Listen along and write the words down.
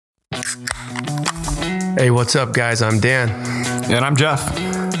Hey, what's up, guys? I'm Dan. And I'm Jeff.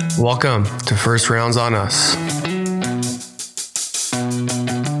 Welcome to First Rounds on Us.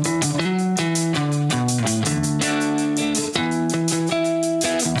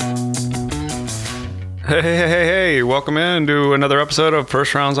 Hey, welcome in to another episode of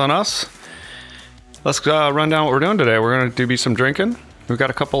First Rounds on Us. Let's run down what we're doing today. We're going to do some drinking. We've got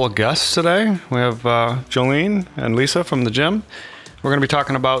a couple of guests today. We have Jolene and Lisa from the gym. We're going to be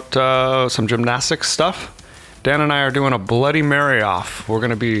talking about some gymnastics stuff. Dan and I are doing a Bloody Mary off. We're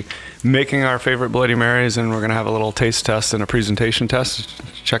going to be making our favorite Bloody Marys, and we're going to have a little taste test and a presentation test.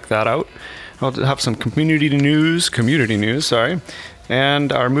 Check that out. We'll have some community news,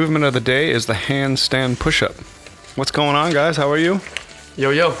 and our movement of the day is the handstand push-up. What's going on, guys? How are you?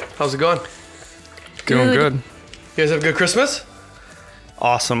 Yo, how's it going? Doing good. You guys have a good Christmas?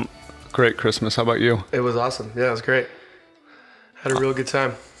 Awesome. Great Christmas. How about you? It was awesome. Yeah, it was great. Had a real good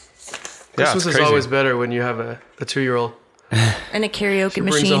time. Yeah, Christmas is always better when you have a 2-year-old. And a karaoke machine.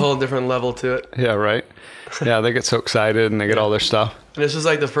 Brings a whole different level to it. Yeah, right? Yeah, they get so excited and they get all their stuff. And this was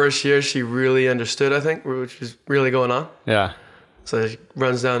like the first year she really understood, I think, which was really going on. Yeah. So she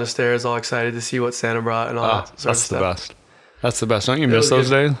runs down the stairs all excited to see what Santa brought and all that sort of That's stuff. the best. That's the best. Don't you miss those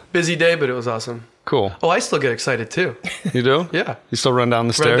days? Busy day, but it was awesome. Cool. Oh, I still get excited too. You do? Yeah. You still run down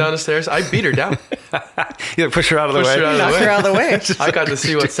the stairs? Run down the stairs. I beat her down. You push her out of the way? Push her out of the Knock way. her out of the way. I got to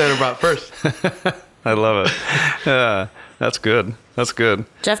see what Santa brought first. I love it. Yeah, that's good. That's good.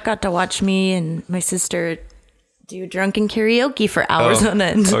 Jeff got to watch me and my sister do drunken karaoke for hours on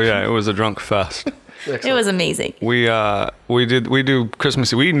end. Oh yeah, it was a drunk fest. It was amazing. We do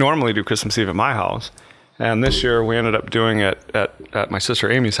Christmas Eve. We normally do Christmas Eve at my house, and this year we ended up doing it at my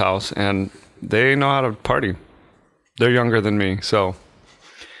sister Amy's house, and they know how to party. They're younger than me, so.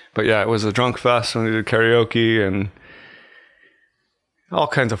 But yeah, it was a drunk fest, and we did karaoke and all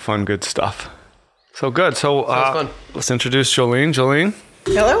kinds of fun, good stuff. So good. So fun. Let's introduce Jolene. Jolene,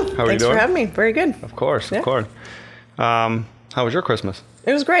 Hello. How are you Thanks doing? for having me. Very good. of course, Yeah. of course. How was your Christmas?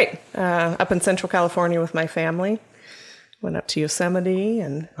 It was great. Up in Central California with my family. Went up to Yosemite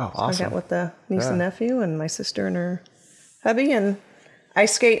and awesome. hung out with the niece and Yeah. nephew and my sister and her hubby and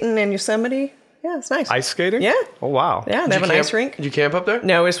ice skating in Yosemite. Yeah, it's nice. Ice skating? Yeah. Oh wow. Yeah, they have an ice rink. Did you camp up there?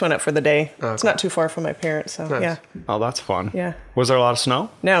 No, we just went up for the day. Oh, It's cool. not too far from my parents, so Nice. yeah. Oh, that's fun. Yeah. Was there a lot of snow?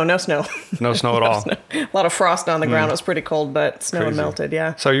 No snow. No snow at all. A lot of frost on the ground. It was pretty cold, but snow had Crazy. melted,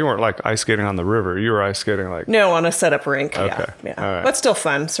 yeah. So you weren't like ice skating on the river. You were ice skating like. No, on a setup rink. Okay. Yeah. All right. But still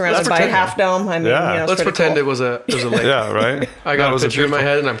fun. Surrounded Let's by a pretend- half dome. I mean, Yeah. it's Let's pretty pretend cool. it was a lake. Yeah, right. I got That a was picture in my beautiful-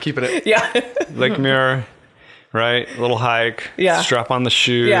 head and I'm keeping it. Yeah. Lake Mirror, right? Little hike. Yeah. Strap on the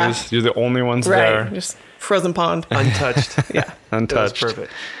shoes. Yeah. You're the only ones Right. there. Just frozen pond. Untouched. Yeah. That was Untouched.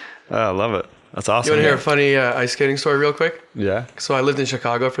 perfect. I love it. That's awesome. You want to hear a funny ice skating story real quick? Yeah. So I lived in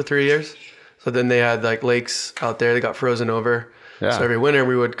Chicago for 3 years. So then they had like lakes out there that got frozen over. Yeah. So every winter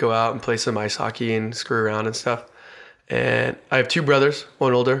we would go out and play some ice hockey and screw around and stuff. And I have 2 brothers,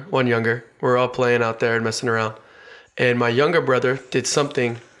 one older, one younger. We're all playing out there and messing around. And my younger brother did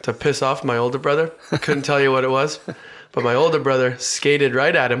something to piss off my older brother. I couldn't tell you what it was. But my older brother skated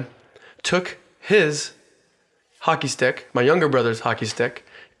right at him, took his hockey stick, my younger brother's hockey stick,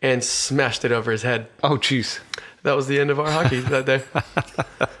 and smashed it over his head. Oh, jeez. That was the end of our hockey that day.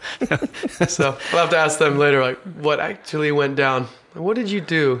 So we'll have to ask them later, like, what actually went down. What did you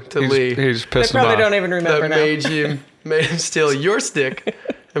do to Lee He just They pissed him probably off. don't even remember that now. made him steal your stick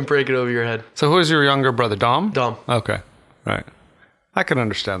and break it over your head? So who is your younger brother? Dom? Dom. Okay. Right. I can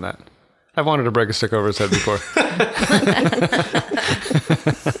understand that. I've wanted to break a stick over his head before.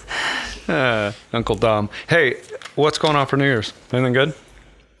 Uncle Dom. Hey, what's going on for New Year's? Anything good?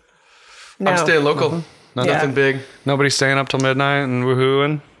 No. I'm staying local. Yeah. Nothing big. Nobody staying up till midnight and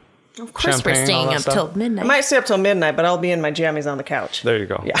woohooing? Of course Champagne, we're all staying that up stuff? till I midnight. might stay up till midnight, but I'll be in my jammies on the couch. There you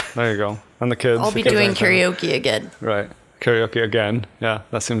go. Yeah. There you go. And the kids. I'll the be kids doing aren't there. karaoke again. Right. Karaoke again. Yeah,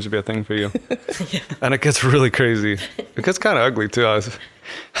 that seems to be a thing for you. And it gets really crazy. It gets kind of ugly too.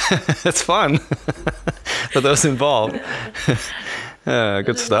 It's fun for those involved.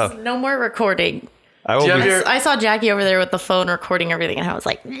 Good stuff. No more recording. I will Do you be. have your- I saw Jackie over there with the phone recording everything, and I was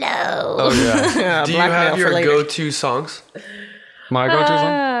like, no. Oh yeah. Yeah, Do you blackmail have for your later. go-to songs? My go-to song?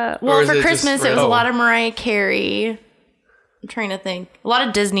 Or Well, is for it just Christmas, it was random? a lot of Mariah Carey. I'm trying to think. A lot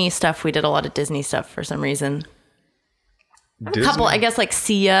of Disney stuff. We did a lot of Disney stuff for some reason. A couple, I guess, like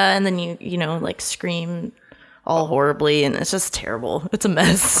Sia, and then you know, like scream all horribly, and it's just terrible. It's a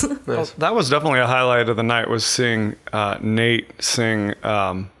mess. Nice. That was definitely a highlight of the night, was seeing Nate sing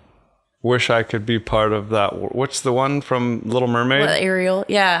Wish I Could Be Part of That. What's the one from Little Mermaid? What, Ariel?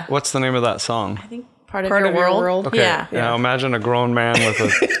 Yeah. What's the name of that song? I think part of your world. Okay. Yeah. Now imagine a grown man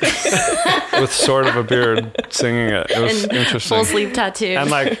with sort of a beard singing it. It was And interesting. full sleeve tattoo. And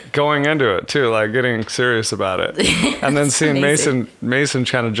like going into it too, like getting serious about it. And then seeing amazing. Mason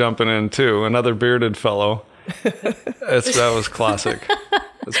kind of jumping in too, another bearded fellow. That was classic.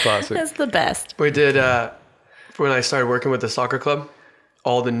 It's classic. That's the best. We did, when I started working with the soccer club,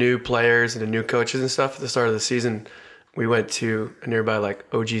 all the new players and the new coaches and stuff at the start of the season, we went to a nearby like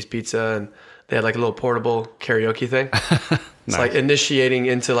OG's Pizza, and they had like a little portable karaoke thing. It's like initiating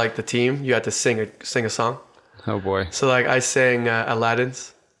into like the team. You had to sing a song. Oh boy. So like I sang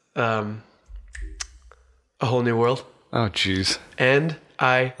Aladdin's A Whole New World. Oh jeez. And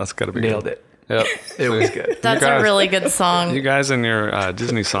That's gotta be nailed good. it. Yep. It was good. That's a really good song. You guys and your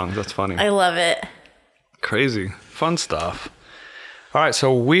Disney songs, that's funny. I love it. Crazy. Fun stuff. All right,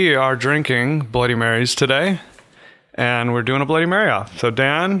 so we are drinking Bloody Marys today, and we're doing a Bloody Mary off. So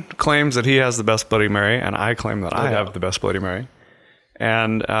Dan claims that he has the best Bloody Mary, and I claim that I have the best Bloody Mary.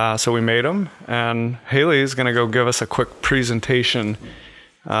 And so we made them, and Haley's going to go give us a quick presentation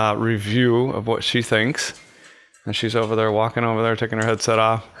review of what she thinks. And she's over there, walking over there, taking her headset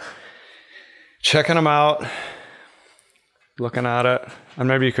off, checking them out, looking at it. And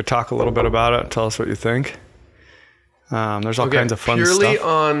maybe you could talk a little bit about it, tell us what you think. There's all kinds of fun purely stuff.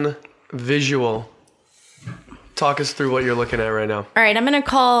 on visual, talk us through what you're looking at right now. All right, I'm going to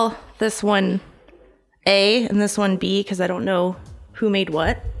call this one A and this one B because I don't know who made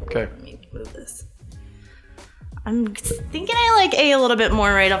what. Okay. Let me move this. I'm thinking I like A a little bit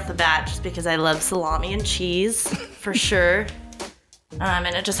more right off the bat just because I love salami and cheese for sure. And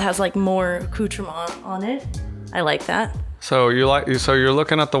it just has like more accoutrement on it. I like that. So you're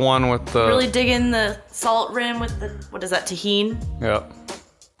looking at the one with the Really dig in the salt rim with the, what is that, tahini? Yep.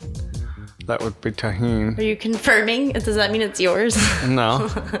 That would be tahini. Are you confirming? Does that mean it's yours? No.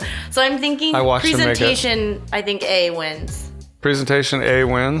 So I'm thinking I watched him make it. presentation, I think A wins. Presentation A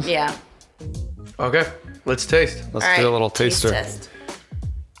wins. Yeah. Okay. Let's taste. Let's All do right, a little taste taster.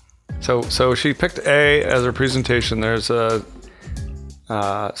 test. So she picked A as her presentation. There's a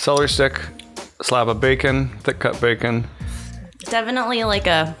celery stick, slab of bacon, thick cut bacon, Definitely like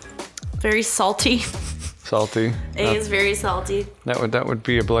a very salty. salty. A is very salty. That would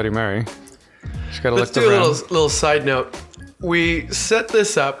be a Bloody Mary. Just gotta Let's look do a around. little side note. We set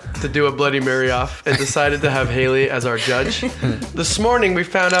this up to do a Bloody Mary off and decided to have Haley as our judge. This morning we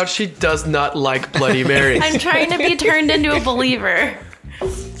found out she does not like Bloody Marys. I'm trying to be turned into a believer.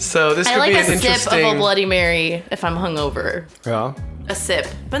 So this I could like be a an sip interesting. of a Bloody Mary if I'm hungover. Yeah. A sip.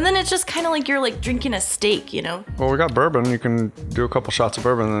 But then it's just kind of like you're like drinking a steak, you know? Well, we got bourbon. You can do a couple shots of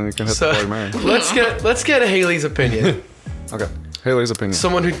bourbon, and then you can hit So the Bloody Mary. let's get Haley's opinion. Okay. Haley's opinion.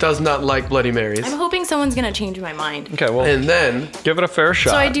 Someone who does not like Bloody Marys. I'm hoping someone's going to change my mind. Okay. Well, And then give it a fair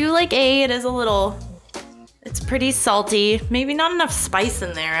shot. So I do like A. It is a little, it's pretty salty. Maybe not enough spice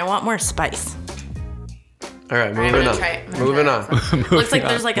in there. I want more spice. all right, I'm moving gonna on. try it. I'm gonna Moving try on. it. Looks like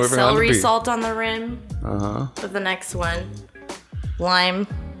there's like a Moving on to celery B. salt on the rim. Uh-huh. With the next one. Lime.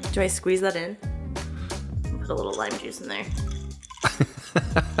 Do I squeeze that in? Put a little lime juice in there.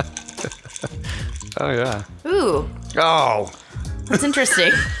 Oh yeah. Ooh, Oh. that's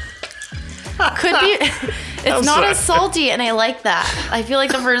interesting. Could be. It's not as salty, and I like that. I feel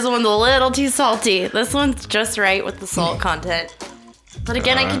like the first one's a little too salty. This one's just right with the salt content. But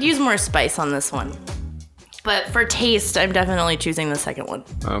again, I could use more spice on this one. But for taste, I'm definitely choosing the second one.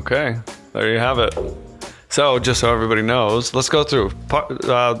 Okay. There you have it. So, just so everybody knows, let's go through.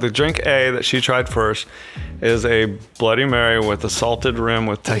 The drink A that she tried first is a Bloody Mary with a salted rim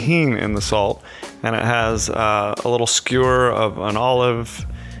with tahini in the salt. And it has a little skewer of an olive,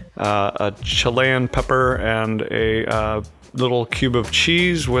 a Chilean pepper, and a little cube of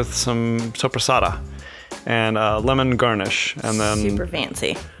cheese with some sopressata and lemon garnish. And then Super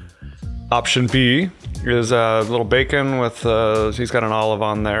fancy. option B is a little bacon with, she's got an olive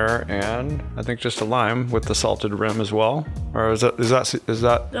on there, and I think just a lime with the salted rim as well. Or is that?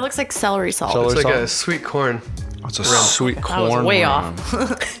 It looks like celery salt. Celery- It's like salt? a sweet corn. It's a sweet That corn. was way rim. off.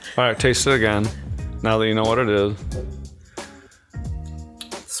 All right, taste it again. Now that you know what it is.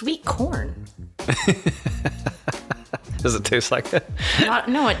 Sweet corn. Does it taste like it?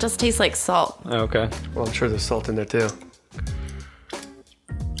 No, it just tastes like salt. Okay. Well, I'm sure there's salt in there too.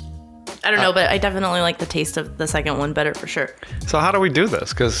 I don't know, but I definitely like the taste of the second one better for sure. So how do we do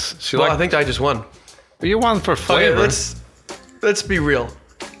this? Because she Well, I think I just won. you won for Okay, flavor. let's be real.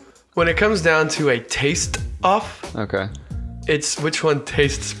 When it comes down to a taste off, Okay. it's which one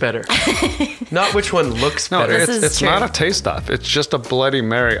tastes better, not which one looks No, better. This is it's true. not a taste off. It's just a Bloody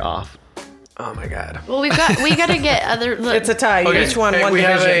Mary off. Oh my God. Well, we got to get other. Look, It's a tie. Okay, Each one hey, we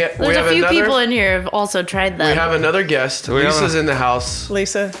division. have there's a few people in here who've also tried them. We have another guest. Lisa's in the house.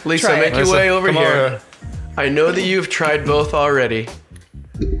 Lisa, Lisa, try make it. your way over come here. I know that you've tried both already.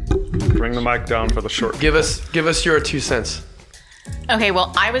 Bring the mic down for the short. Give us your 2 cents. Okay,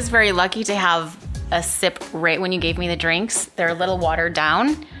 well, I was very lucky to have a sip right when you gave me the drinks. They're a little watered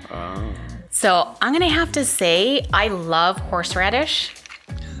down. So I'm going to have to say I love horseradish.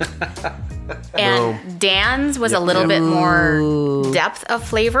 And Dan's was a little bit more depth of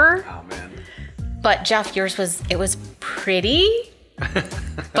flavor. Oh, man. But Jeff, yours was pretty.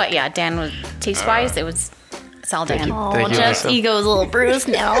 But yeah, Dan was taste-wise, it's all Dan. Oh, Thank you, Jeff's Lisa. ego's a little bruised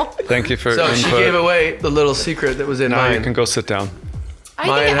now. Thank you for So input. she gave away the little secret that was in Now you mine. can go sit down.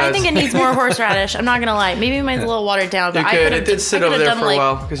 I think it needs more horseradish. I'm not gonna lie. Maybe mine's a little watered down. But You I could. could've- It did sit I over could've there done, for a like,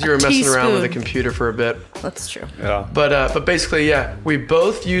 while because you were messing around with the teaspoon. computer for a bit. That's true. Yeah. But basically, yeah, we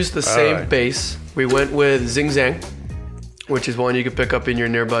both used the same right. base. We went with Zing Zang, which is one you can pick up in your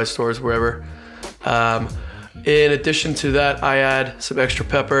nearby stores wherever. In addition to that, I add some extra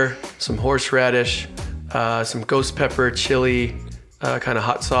pepper, some horseradish, some ghost pepper, chili, kind of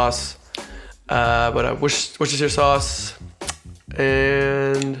hot sauce, Worcestershire sauce,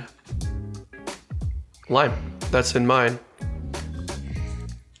 and lime. That's in mine.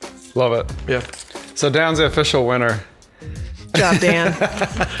 Love it. Yeah. So Dan's the official winner. Good job,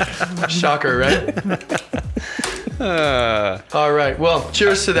 Dan. Shocker, right? All right. Well,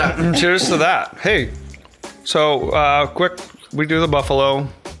 cheers to that. Cheers to that. Hey, so quick, we do the buffalo.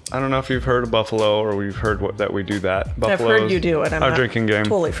 I don't know if you've heard of buffalo or we've heard that we do that. I've Buffalo's heard you do it. I'm our not drinking game.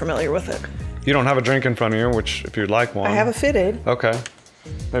 totally familiar with it. You don't have a drink in front of you, which if you'd like one. I have a fitted. Okay.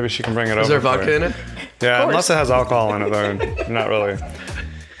 Maybe she can bring it over. Is there for vodka you. in it? Yeah, course. unless it has alcohol in it, though. Not really.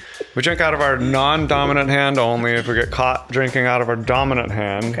 We drink out of our non-dominant hand only. If we get caught drinking out of our dominant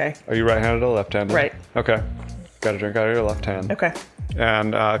hand. Okay. Are you right-handed or left-handed? Right. Okay. Got to drink out of your left hand. Okay.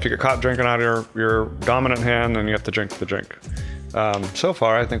 And if you get caught drinking out of your dominant hand, then you have to drink the drink. So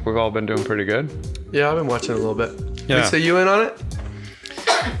far, I think we've all been doing pretty good. Yeah, I've been watching it a little bit. Yeah. Lisa, you in on it?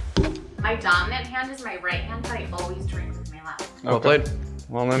 My dominant hand is my right hand, but I always drink with my left. Well played.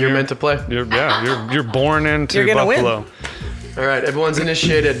 Well, then You're meant to play. You're born into You're gonna win. Buffalo. All right, everyone's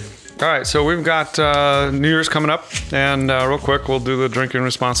initiated. All right, so we've got New Year's coming up, and real quick, we'll do the drinking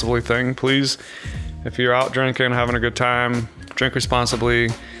responsibly thing. Please, if you're out drinking, having a good time, drink responsibly.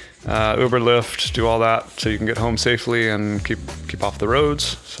 Uber, Lyft, do all that so you can get home safely and keep off the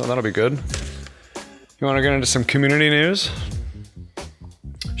roads. So that'll be good. You want to get into some community news?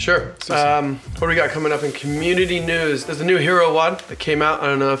 Sure. What do we got coming up in community news? There's a new hero WOD that came out. I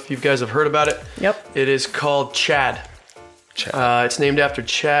don't know if you guys have heard about it. Yep. It is called Chad. It's named after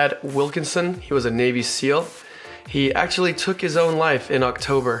Chad Wilkinson. He was a Navy SEAL. He actually took his own life in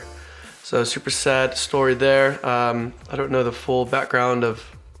October. So super sad story there. I don't know the full background of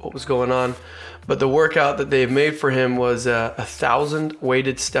what was going on, but the workout that they've made for him was 1,000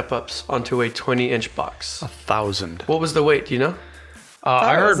 weighted step-ups onto a 20-inch box. 1,000. What was the weight? Do you know?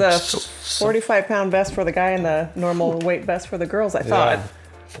 I It heard was a 45-pound vest for the guy and the normal weight vest for the girls, I thought.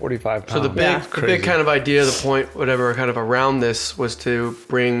 45 pounds. So the big kind of idea, the point, whatever, kind of around this was to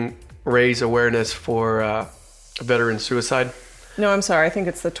raise awareness for veteran suicide. No, I'm sorry. I think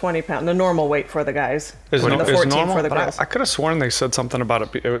it's the 20-pound, the normal weight for the guys. Is and the 14 normal? for the But girls. I could have sworn they said something about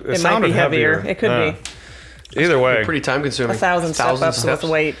it. It It might sounded be heavier. heavier. It could Yeah. be. Either way, Pretty time consuming. 1,000 step-ups with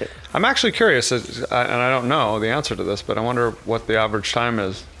weight. I'm actually curious, and I don't know the answer to this, but I wonder what the average time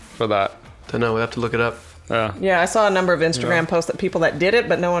is for that. Don't know. We have to look it up. Yeah. Yeah, I saw a number of Instagram posts that people that did it,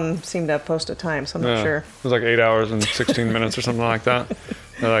 but no one seemed to have posted time, so I'm not sure. It was like 8 hours and 16 minutes or something like that.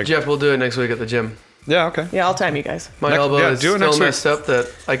 They're like, Jeff, we'll do it next week at the gym. yeah, okay. Yeah, I'll time you guys. My elbow is do it still next week. messed up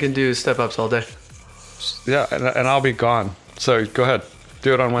that I can do step-ups all day. Yeah, and I'll be gone. So go ahead.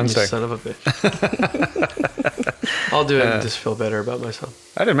 Do it on You Wednesday. son of a bitch. I'll do it and just feel better about myself.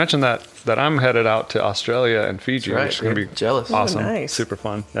 I didn't mention that I'm headed out to Australia and Fiji, Right, which is going to be jealous. awesome. nice. Super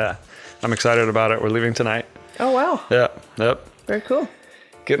fun. Yeah. I'm excited about it. We're leaving tonight. Oh, wow. Yeah. Yep. Very cool.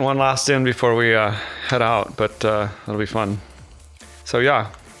 Getting one last in before we head out, but it'll be fun. So yeah.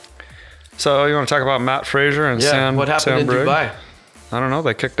 So you want to talk about Matt Fraser and Yeah, Sam? what happened Sam in Brigg? Dubai? I don't know.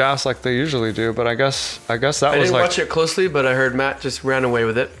 They kicked ass like they usually do, but I guess that I was didn't like watch it closely, but I heard Matt just ran away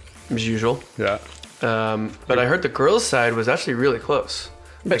with it, as usual. yeah. But I heard the girls' side was actually really close.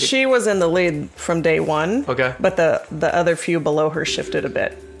 But she was in the lead from day one. Okay. But the other few below her shifted a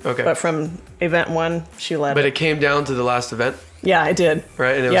bit. Okay. But from event one, she led But it. it came down to the last event, Yeah, I did.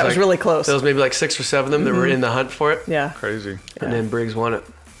 right? And It was really close. There was maybe like 6 or 7 of them that were in the hunt for it. Yeah. Crazy. And then Briggs won it.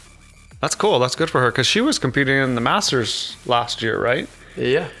 That's cool. That's good for her because she was competing in the Masters last year, right?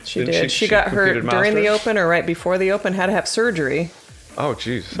 Yeah. She Didn't did. she She got hurt competed during the Masters? Open or right before the Open, had to have surgery, Oh,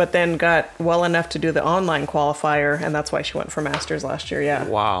 geez. but then got well enough to do the online qualifier, and that's why she went for Masters last year. Yeah.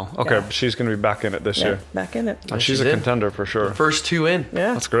 Wow. Okay, Yeah. but she's going to be back in it this Yeah, year. back in it. And she's she's a in. contender for sure. First 2 in.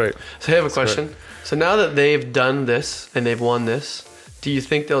 Yeah. That's great. So I have a question. So now that they've done this and they've won this, do you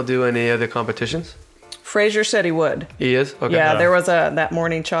think they'll do any other competitions? Frazier said he would. He is? Okay. Yeah, there was that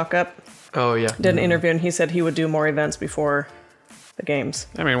morning chalk up. Oh, yeah. Did an interview, and he said he would do more events before the games.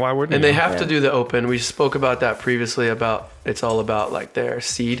 I mean, why wouldn't And you? they have to Yeah. do the Open. We spoke about that previously about it's all about like their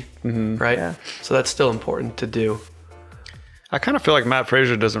seed, right? Yeah. So that's still important to do. I kind of feel like Matt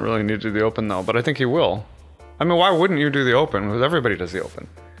Frazier doesn't really need to do the Open, though, but I think he will. I mean, why wouldn't you do the Open? Because everybody does the Open.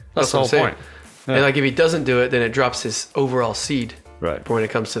 That's the what whole I'm saying. point. And like if he doesn't do it, then it drops his overall seed Right. for when it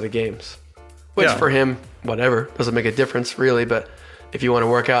comes to the games. Which Yeah. for him, whatever, doesn't make a difference really, but if you want to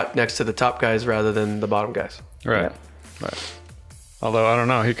work out next to the top guys rather than the bottom guys. Right. Yep. Right. Although, I don't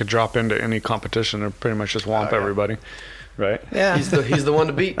know, he could drop into any competition and pretty much just womp yeah. everybody. Right? Yeah. He's the one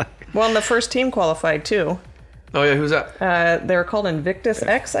to beat. Well, and the first team qualified too. Oh yeah, who's that? They're called Invictus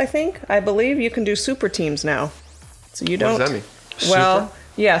X, I think. I believe you can do super teams now. So you What don't. does that mean? Well,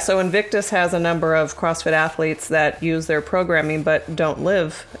 yeah. So Invictus has a number of CrossFit athletes that use their programming but don't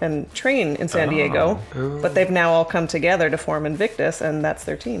live and train in San Diego. But they've now all come together to form Invictus, and that's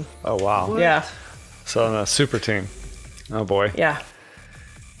their team. Oh, wow. Yeah. So, the super team. Oh, boy. Yeah.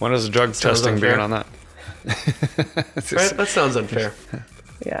 When is the drug Sounds testing unfair. begin on that? Right? That sounds unfair.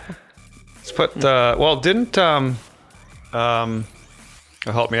 Yeah. Let's put, well, didn't,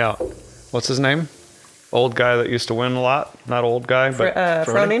 help me out. What's his name? Old guy that used to win a lot. Not old guy, but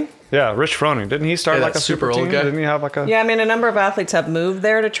Froning? yeah, Rich Froning. Didn't he start Yeah, like that a super super old team? guy. Didn't he have like a? Yeah, I mean, a number of athletes have moved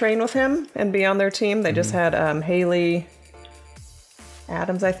there to train with him and be on their team. They just had Haley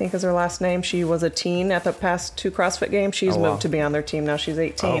Adams, I think is her last name. She was a teen at the past 2 CrossFit games. She's Oh, wow. moved to be on their team now. She's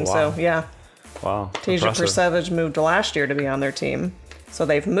 18. Oh, wow. So, yeah. Wow. Tasia impressive. Persevage moved last year to be on their team. So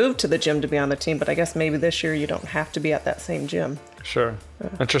they've moved to the gym to be on the team, but I guess maybe this year you don't have to be at that same gym. Sure.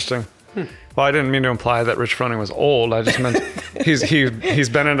 Interesting. Well, I didn't mean to imply that Rich Froning was old. I just meant he's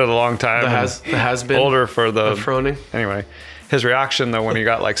been in it a long time. The and has been older for the Froning. Anyway, his reaction though when he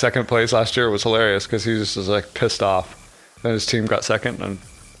got like second place last year was hilarious because he just was like pissed off. Then his team got second, and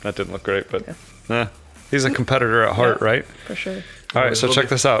that didn't look great. But he's a competitor at heart, Yeah. right? For sure. All right, so will check be.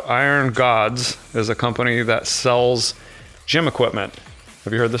 this out. Iron Gods is a company that sells gym equipment.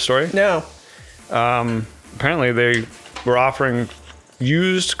 Have you heard this story? No. Apparently they were offering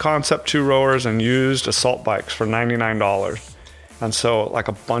used Concept 2 rowers and used assault bikes for $99. And so like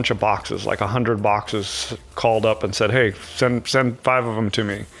a bunch of boxes, like 100 boxes called up and said, hey, send 5 of them to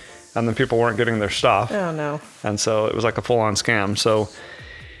me. And then people weren't getting their stuff. Oh, no. And so it was like a full-on scam. So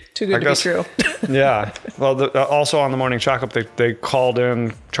Too good to guess- be true. yeah. Well, also on the morning checkup, they called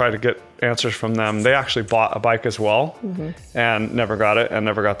in, tried to get answers from them. They actually bought a bike as well and never got it and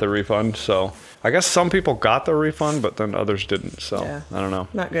never got the refund. So I guess some people got the refund, but then others didn't. So Yeah. I don't know.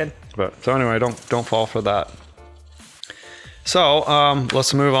 Not good. But so anyway, don't fall for that. So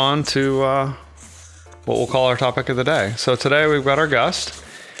let's move on to what we'll call our topic of the day. So today we've got our guest.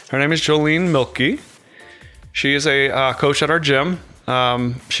 Her name is Jolene Mielke. She is a coach at our gym.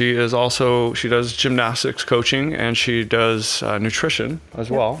 She does gymnastics coaching and she does nutrition as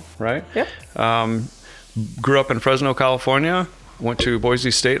well, right? Yep. Grew up in Fresno, California. Went to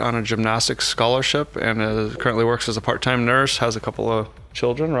Boise State on a gymnastics scholarship and currently works as a part-time nurse. Has a couple of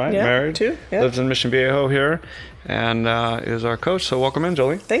children, right? Yeah, Married. 2. Yeah. Lives in Mission Viejo here and is our coach. So welcome in,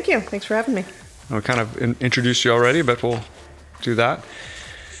 Jolie. Thank you. Thanks for having me. We kind of introduced you already, but we'll do that.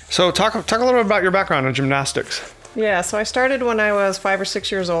 So talk a little bit about your background in gymnastics. Yeah, so I started when I was 5 or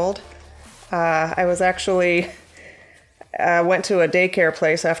 6 years old. I was actually went to a daycare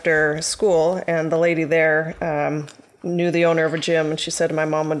place after school, and the lady there knew the owner of a gym, and she said to my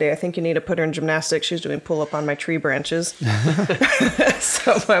mom one day, I think you need to put her in gymnastics. She was doing pull-up on my tree branches.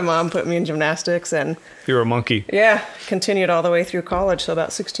 So my mom put me in gymnastics, and You're a monkey. yeah, continued all the way through college, so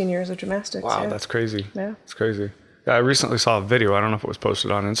about 16 years of gymnastics. Wow, yeah. that's crazy. Yeah. It's crazy. Yeah, I recently saw a video. I don't know if it was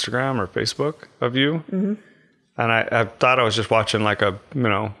posted on Instagram or Facebook of you. Mm-hmm. And I thought I was just watching like a,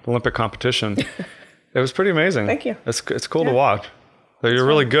 Olympic competition. It was pretty amazing. Thank you. It's cool to watch. So you're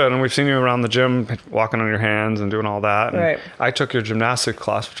really good. And we've seen you around the gym walking on your hands and doing all that. And Right. I took your gymnastics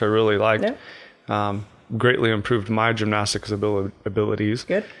class, which I really liked. Yeah. Greatly improved my gymnastics abilities.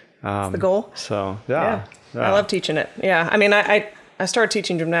 Good. That's the goal. So, Yeah. I love teaching it. Yeah. I mean, I started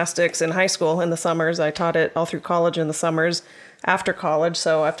teaching gymnastics in high school in the summers. I taught it all through college in the summers after college.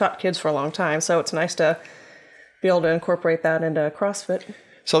 So I've taught kids for a long time. So it's nice to be able to incorporate that into CrossFit.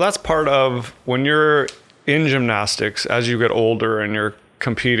 So that's part of when you're in gymnastics, as you get older and you're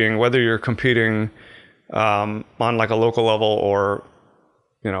competing, whether you're competing on like a local level or,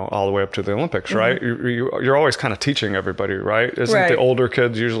 you know, all the way up to the Olympics, right? You're always kind of teaching everybody, right? Isn't the older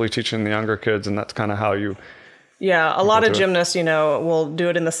kids usually teaching the younger kids, and that's kind of how you... Yeah, a lot of gymnasts, you know, will do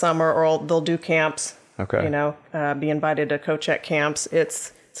it in the summer, or they'll do camps. Okay. You know, be invited to coach at camps.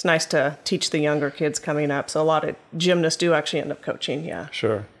 It's nice to teach the younger kids coming up. So a lot of gymnasts do actually end up coaching. Yeah.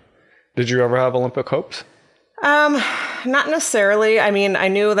 Sure. Did you ever have Olympic hopes? Not necessarily. I mean, I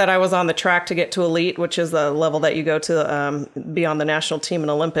knew that I was on the track to get to elite, which is the level that you go to be on the national team in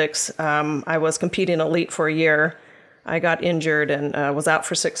Olympics. I was competing elite for a year. I got injured and was out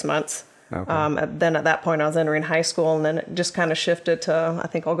for 6 months. Okay. Then at that point I was entering high school, and then it just kind of shifted to, I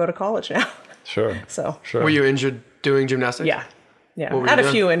think I'll go to college now. Sure. Were you injured doing gymnastics? Yeah. I had a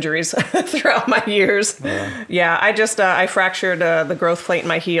few injuries throughout my years. Yeah. I fractured the growth plate in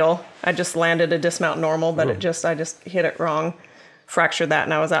my heel. I just landed a dismount normal, but I just hit it wrong. Fractured that,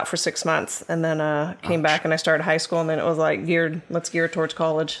 and I was out for 6 months, and then came back and I started high school, and then it was like let's gear towards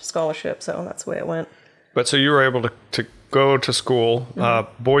college scholarship. So that's the way it went. But so you were able to go to school,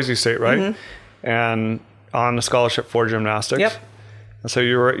 Boise State, right? And on a scholarship for gymnastics. Yep. So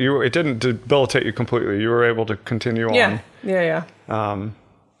it didn't debilitate you completely. You were able to continue on. Yeah.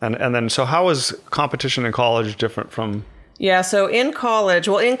 And then, so how is competition in college different from? Yeah, so in college,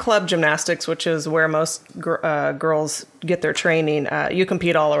 in club gymnastics, which is where most girls get their training, you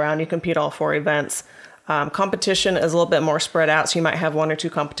compete all around. You compete all 4 events. Competition is a little bit more spread out, so you might have 1 or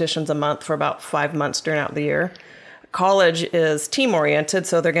 2 competitions a month for about 5 months during the year. College is team-oriented,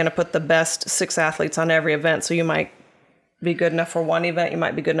 so they're going to put the best 6 athletes on every event. So you might be good enough for one event, you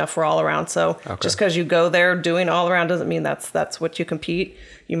might be good enough for all around. So just because you go there doing all around doesn't mean that's what you compete.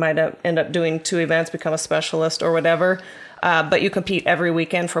 You might end up doing 2 events, become a specialist or whatever. But you compete every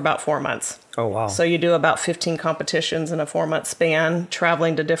weekend for about 4 months. Oh, wow. So you do about 15 competitions in a 4-month span,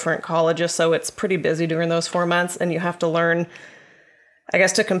 traveling to different colleges. So it's pretty busy during those 4 months. And you have to learn, I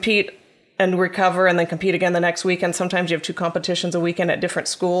guess, to compete and recover and then compete again the next weekend. Sometimes you have 2 competitions a weekend at different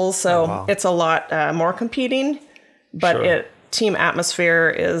schools. So it's a lot more competing. But team atmosphere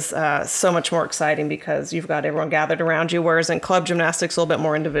is so much more exciting because you've got everyone gathered around you, whereas in club gymnastics, a little bit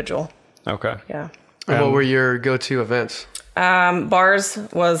more individual. Okay. Yeah. And what were your go-to events? Bars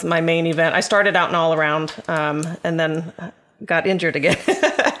was my main event. I started out in all around and then got injured again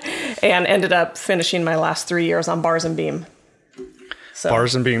and ended up finishing my last 3 years on bars and beam. So,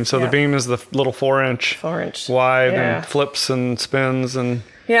 bars and beam. So the beam is the little 4-inch wide and flips and spins and...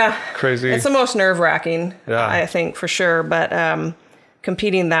 Yeah. Crazy. It's the most nerve-wracking, I think, for sure. But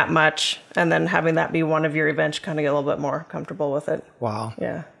competing that much and then having that be one of your events, you kind of get a little bit more comfortable with it. Wow.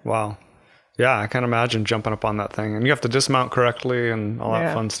 Yeah. Wow. Yeah, I can't imagine jumping up on that thing. And you have to dismount correctly and all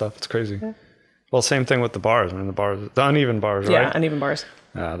that fun stuff. It's crazy. Yeah. Well, same thing with the bars. I mean, the uneven bars, right? Yeah, uneven bars.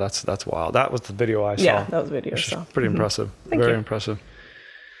 Yeah, that's wild. That was the video I saw. Yeah, that was the video I saw. Pretty impressive. Very impressive.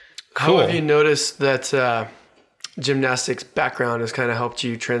 Cool. How have you noticed that... gymnastics background has kind of helped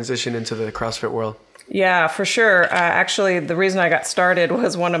you transition into the CrossFit world? Yeah, for sure. Actually, the reason I got started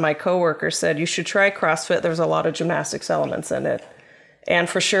was one of my coworkers said, you should try CrossFit. There's a lot of gymnastics elements in it. And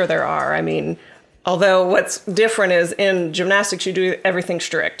for sure there are. I mean, although what's different is in gymnastics, you do everything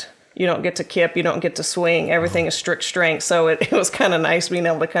strict. You don't get to kip. You don't get to swing. Everything is strict strength. So it was kind of nice being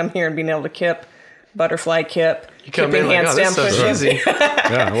able to come here and being able to kip, butterfly kip. You come in like, this stuff's easy.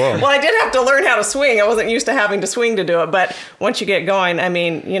 Yeah, whoa. Well, I did have to learn how to swing. I wasn't used to having to swing to do it. But once you get going, I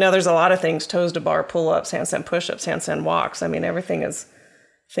mean, there's a lot of things, toes to bar, pull-ups, handstand push-ups, handstand walks. I mean, everything is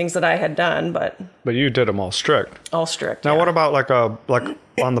things that I had done, but you did them all strict. All strict. Now, what about like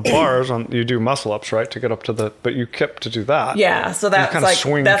on the bars, you do muscle-ups, right, to get up to but you kip to do that. Yeah, so that's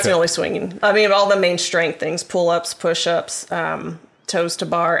like, that's the only swinging. I mean, all the main strength things, pull-ups, push-ups, toes to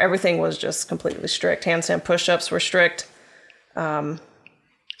bar, everything was just completely strict. Handstand push-ups were strict. So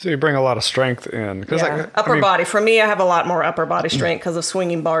you bring a lot of strength in. Upper body. For me, I have a lot more upper body strength because of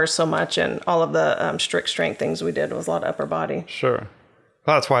swinging bars so much, and all of the strict strength things we did was a lot of upper body. Sure.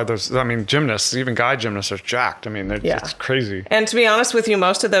 Well, that's why gymnasts, even guy gymnasts are jacked. I mean, it's crazy. And to be honest with you,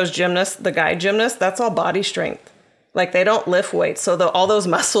 most of those gymnasts, the guy gymnasts, that's all body strength. Like, they don't lift weights. So all those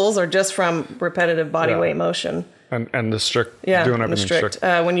muscles are just from repetitive body weight motion. And the strict, doing everything strict.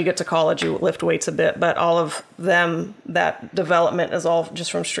 When you get to college, you lift weights a bit, but all of them, that development is all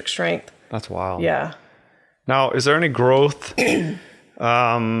just from strict strength. That's wild. Yeah. Now, is there any growth? Is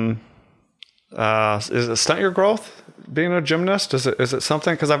it stunt your growth? Being a gymnast, is it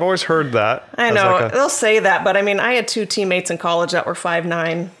something? Because I've always heard that. I know they'll say that, but I mean, I had 2 teammates in college that were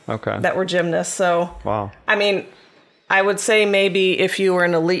 5'9", that were gymnasts. So, wow. I mean, I would say maybe if you were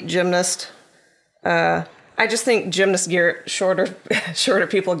an elite gymnast, I just think gymnasts gear shorter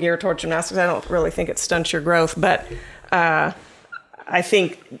people gear toward gymnastics. I don't really think it stunts your growth, but I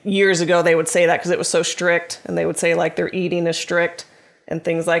think years ago they would say that because it was so strict, and they would say like their eating is strict and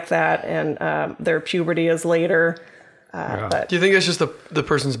things like that, and their puberty is later. But do you think it's just the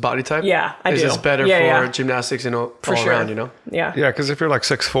person's body type? Yeah, I do. Is this better for gymnastics and all around, you know? Yeah. Yeah, because if you're like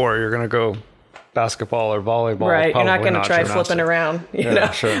 6'4", you're going to go basketball or volleyball. Right, you're not going to try gymnastics. Flipping around. You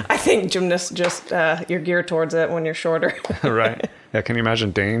know? Sure. I think gymnasts just, you're geared towards it when you're shorter. Right. Yeah, can you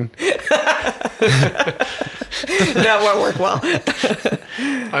imagine Dane? That won't work well.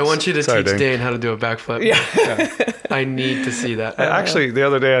 I want you to Sorry, teach Dane. Dane how to do a backflip. Yeah. I need to see that. Actually, the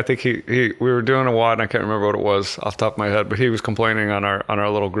other day, I think we were doing a WOD, and I can't remember what it was off the top of my head, but he was complaining on our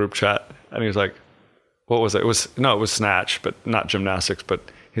little group chat, and he was like, what was it? It was snatch, but not gymnastics, but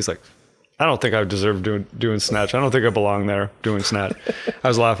he's like, I don't think I deserve doing snatch. I don't think I belong there doing snatch. I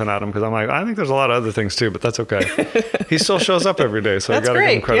was laughing at him because I'm like, I think there's a lot of other things too, but that's okay. He still shows up every day, so I got to give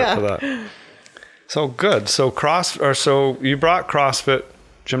him credit for that. So good. So so you brought CrossFit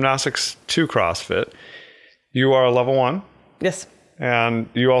gymnastics to CrossFit. You are a level 1. Yes. And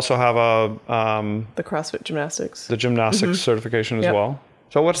you also have the CrossFit gymnastics. The gymnastics certification as well.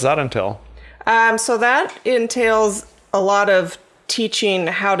 So what does that entail? So that entails a lot of teaching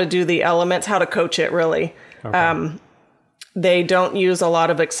how to do the elements, how to coach it really. Okay. They don't use a lot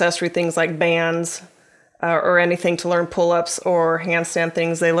of accessory things like bands or anything to learn pull-ups or handstand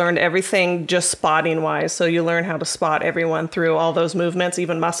things. They learned everything just spotting wise. So you learn how to spot everyone through all those movements,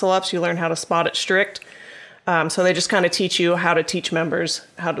 even muscle-ups. You learn how to spot it strict. So they just kind of teach you how to teach members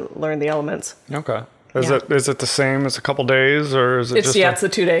how to learn the elements. Okay. Is it the same as a couple days, or is it it's a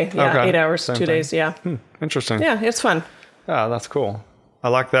 2-day. Yeah, okay. 8 hours, same 2 days. Yeah. Interesting. Yeah, it's fun. Yeah, that's cool. I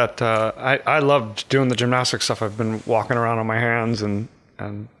like that. I loved doing the gymnastics stuff. I've been walking around on my hands and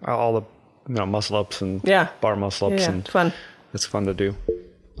all the muscle ups and bar muscle ups. Yeah, and fun. It's fun to do.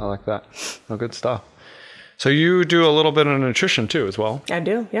 I like that. Oh, good stuff. So you do a little bit of nutrition too, as well. I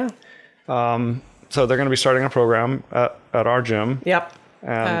do. Yeah. So they're going to be starting a program at our gym. Yep.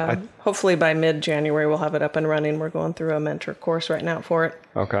 And hopefully by mid-January we'll have it up and running. We're going through a mentor course right now for it.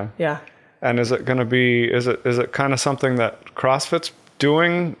 Okay. Yeah. And is it going to be? Is it kind of something that CrossFit's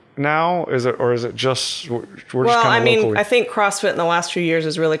doing now? Is it just we're just kind of locally? I think CrossFit in the last few years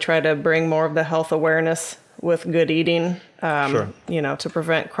has really tried to bring more of the health awareness with good eating, to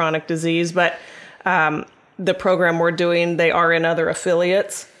prevent chronic disease. But the program we're doing, they are in other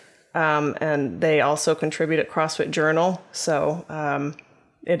affiliates, and they also contribute at CrossFit Journal. So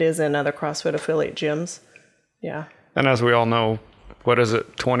it is in other CrossFit affiliate gyms. Yeah. And as we all know, what is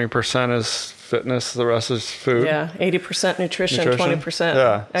it? 20% is fitness, the rest is food. Yeah, 80% nutrition?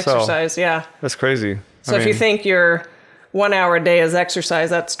 20% exercise. That's crazy. So if you think your 1 hour a day is exercise,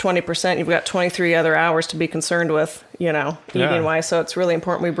 that's 20%. You've got 23 other hours to be concerned with, eating wise. So it's really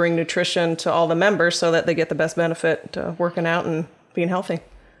important we bring nutrition to all the members so that they get the best benefit to working out and being healthy.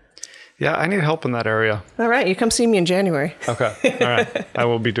 Yeah, I need help in that area. All right, you come see me in January. Okay, all right. I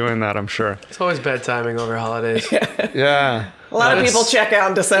will be doing that, I'm sure. It's always bad timing over holidays. Yeah. A lot of people check out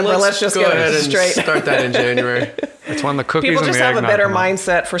in December. Let's just go get ahead it straight. And start that in January. It's when the cookies people and just the have a eggnog better come out.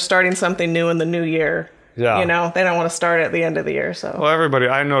 mindset for starting something new in the new year. Yeah. They don't want to start at the end of the year. So. Well, everybody,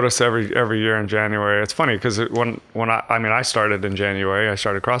 I notice every year in January. It's funny because when I started in January. I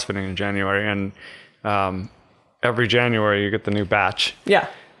started CrossFitting in January, and every January you get the new batch. Yeah.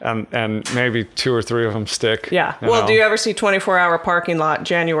 And maybe 2 or 3 of them stick. Yeah. Well, do you ever see 24-hour parking lot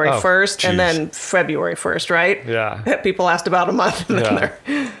January 1st and then February 1st, right? Yeah. People last about a month. And then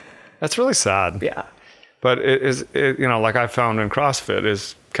they're... That's really sad. Yeah. But it like I found in CrossFit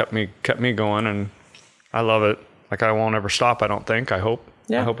is kept me going, and I love it. Like I won't ever stop. I don't think. I hope.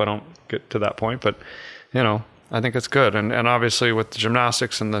 Yeah. I hope I don't get to that point. But I think it's good. And obviously with the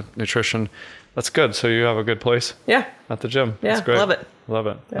gymnastics and the nutrition, that's good. So you have a good place. Yeah. At the gym. Yeah. That's great. Love it. Love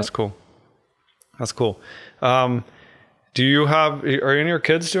it. Yeah. That's cool. That's cool. Do you are any of your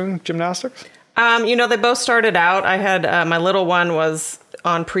kids doing gymnastics? They both started out. I had my little one was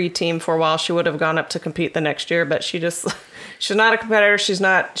on pre-team for a while. She would have gone up to compete the next year, but she's not a competitor.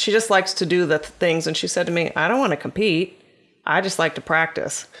 She just likes to do the things. And she said to me, I don't want to compete. I just like to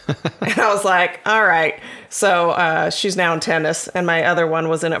practice. And I was like, all right. So she's now in tennis, and my other one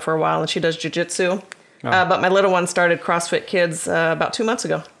was in it for a while, and she does jiu-jitsu. But my little one started CrossFit Kids about 2 months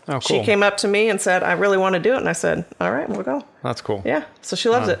ago. Oh, cool. She came up to me and said, I really want to do it. And I said, all right, we'll go. That's cool. Yeah. So she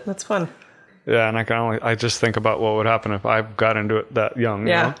loves it. That's fun. Yeah. And I just think about what would happen if I got into it that young.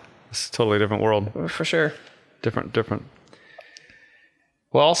 Yeah. It's a totally different world. For sure. Different.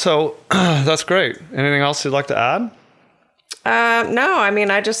 Well, so that's great. Anything else you'd like to add? No,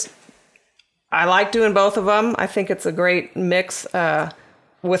 I like doing both of them. I think it's a great mix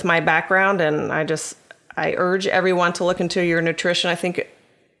with my background, and I urge everyone to look into your nutrition. I think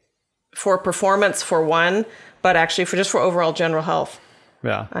for performance, for one, but actually for overall general health.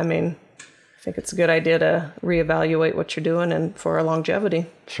 Yeah. I mean, I think it's a good idea to reevaluate what you're doing and for longevity.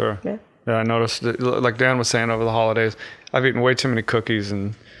 Sure. Yeah. Yeah, I noticed, like Dan was saying over the holidays, I've eaten way too many cookies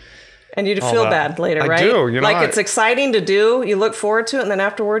and you feel bad later, right? I do. It's exciting to do. You look forward to it, and then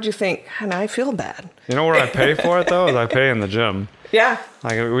afterwards you think, now I feel bad. You know where I pay for it, though? Is I pay in the gym. Yeah.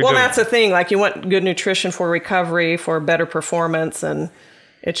 Well, that's the thing. Like, you want good nutrition for recovery, for better performance, and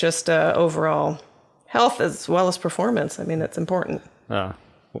it's just overall health as well as performance. I mean, it's important. Yeah.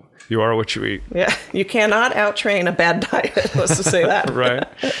 You are what you eat. Yeah. You cannot out-train a bad diet. Let's just say that. Right.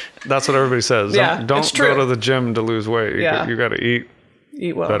 That's what everybody says. Yeah, Don't go to the gym to lose weight. Yeah. You got to eat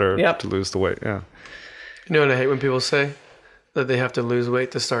well. better to lose the weight. Yeah. You know what I hate when people say? That they have to lose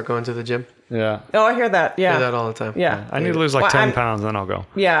weight to start going to the gym. Yeah. Oh, I hear that. Yeah. I hear that all the time. Yeah. I need to lose 10 pounds, then I'll go.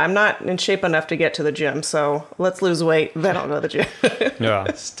 Yeah, I'm not in shape enough to get to the gym, so let's lose weight, then I'll go to the gym.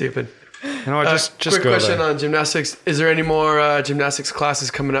 Yeah. Stupid. You know what, just quick go question there. on gymnastics. Is there any more gymnastics classes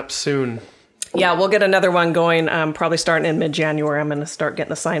coming up soon? Yeah, we'll get another one going probably starting in mid-January. I'm going to start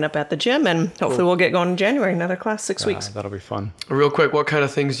getting a sign up at the gym, and hopefully we'll get going in January. Another class, 6 weeks. That'll be fun. Real quick, what kind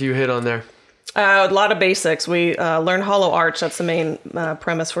of things do you hit on there? A lot of basics. We learn hollow arch. That's the main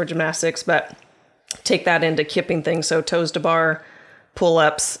premise for gymnastics, but take that into kipping things. So toes to bar,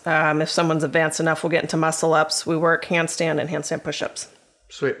 pull-ups. If someone's advanced enough, we'll get into muscle-ups. We work handstand and handstand push-ups.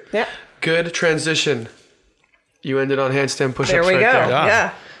 Sweet. Yeah. Good transition. You ended on handstand push-ups There we right go. there.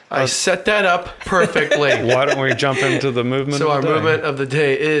 Yeah. I set that up perfectly. Why don't we jump into the movement So of our the day? movement of the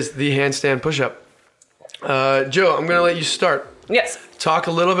day is the handstand push-up. Joe, I'm going to let you start. Yes. Talk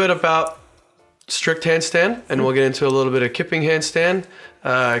a little bit about strict handstand, and we'll get into a little bit of kipping handstand.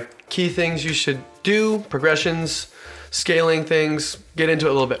 Key things you should do, progressions, scaling things. Get into it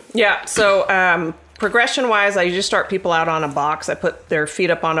a little bit. Yeah. So progression-wise, I usually start people out on a box. I put their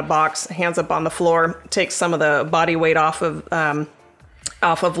feet up on a box, hands up on the floor, take some of the body weight off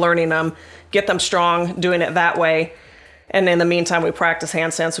of learning them, get them strong, doing it that way. And in the meantime, we practice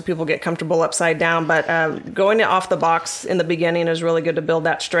handstands so people get comfortable upside down. But going off the box in the beginning is really good to build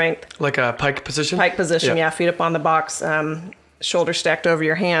that strength. Like a pike position? Pike position, yeah. Feet up on the box, shoulders stacked over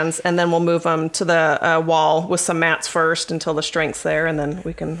your hands. And then we'll move them to the wall with some mats first until the strength's there. And then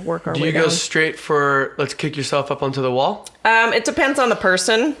we can work our way down. Do you go straight for, let's kick yourself up onto the wall? It depends on the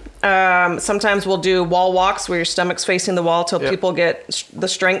person. Sometimes we'll do wall walks where your stomach's facing the wall till people get the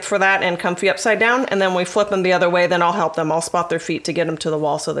strength for that and comfy upside down. And then we flip them the other way. Then I'll help them. I'll spot their feet to get them to the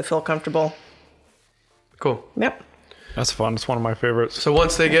wall so they feel comfortable. Cool. Yep. That's fun. It's one of my favorites. So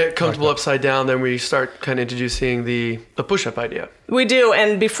once they get comfortable upside down, then we start kind of introducing the push-up idea. We do.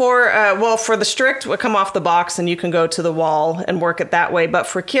 And before, for the strict, we'll come off the box and you can go to the wall and work it that way. But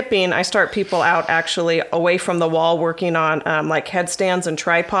for kipping, I start people out actually away from the wall working on like headstands and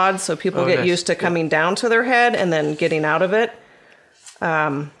tripods. So people get used to coming down to their head and then getting out of it.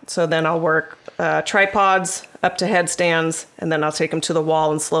 So then I'll work tripods up to headstands, and then I'll take them to the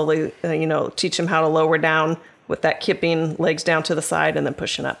wall and slowly, teach them how to lower down with that kipping, legs down to the side, and then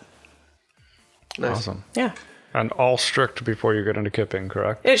pushing up. Nice. Awesome. Yeah. And all strict before you get into kipping,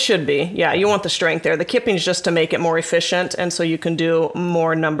 correct? It should be. Yeah, you want the strength there. The kipping's just to make it more efficient, and so you can do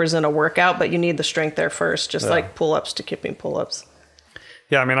more numbers in a workout, but you need the strength there first, just like pull-ups to kipping pull-ups.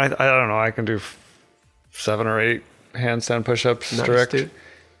 Yeah, I mean, I don't know. I can do 7 or 8 handstand push-ups Nice, strict, dude.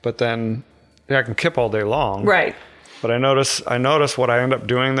 but then I can kip all day long. Right. But I notice what I end up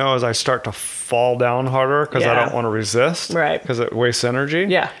doing though is I start to fall down harder because I don't want to resist. Right. Because it wastes energy.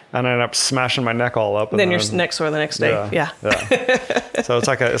 Yeah. And I end up smashing my neck all up. And Then your neck's sore the next day. Yeah. So it's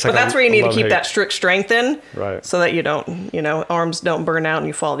like But that's where you need to keep that strict strength in. Right. So that you don't, arms don't burn out and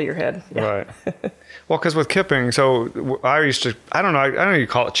you fall to your head. Yeah. Right. Well, because with kipping, so I used to, I don't know you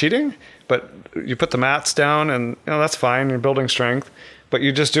call it cheating, but you put the mats down and that's fine. You're building strength, but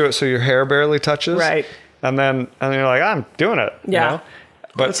you just do it so your hair barely touches. Right. And then you're like, I'm doing it. Yeah.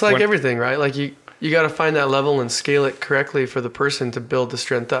 But It's like everything, right? Like you got to find that level and scale it correctly for the person to build the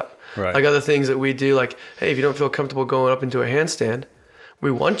strength up. Right. Like other things that we do, like, hey, if you don't feel comfortable going up into a handstand,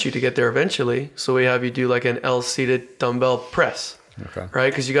 we want you to get there eventually. So we have you do like an L-seated dumbbell press, right?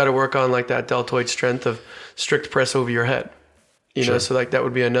 Because you got to work on like that deltoid strength of strict press over your head. So like that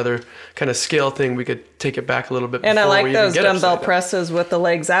would be another kind of scale thing. We could take it back a little bit. And I like those dumbbell presses presses with the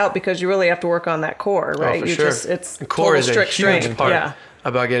legs out because you really have to work on that core, right? Oh, for sure. It's the core is strict a huge strength. part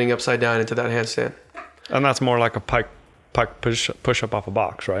about getting upside down into that handstand. And that's more like a pike push up off a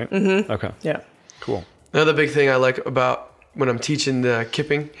box, right? Mm-hmm. Okay. Yeah. Cool. Another big thing I like about when I'm teaching the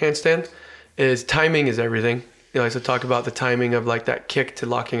kipping handstand is timing is everything. I like to talk about the timing of like that kick to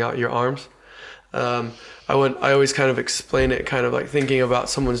locking out your arms. I always kind of explain it kind of like thinking about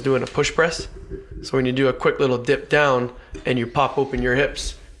someone's doing a push press. So when you do a quick little dip down and you pop open your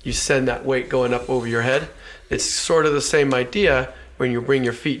hips, you send that weight going up over your head. It's sort of the same idea when you bring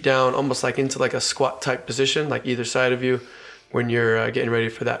your feet down almost like into like a squat type position, like either side of you when you're getting ready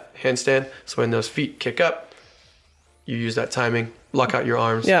for that handstand. So when those feet kick up, you use that timing, lock out your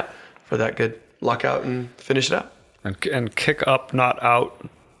arms for that good lockout and finish it up. And kick up, not out.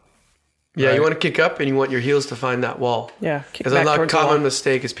 Yeah, right? You want to kick up and you want your heels to find that wall. Yeah. Because a lot of common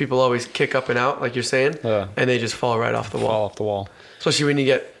mistake is people always kick up and out, like you're saying, and they just fall right off the wall. Fall off the wall. Especially when you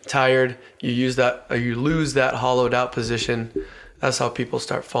get tired, you use that, or you lose that hollowed out position. That's how people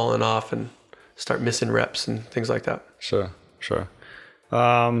start falling off and start missing reps and things like that. Sure.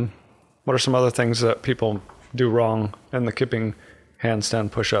 What are some other things that people do wrong in the kipping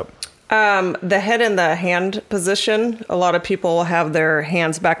handstand push-up? The head in the hand position, a lot of people have their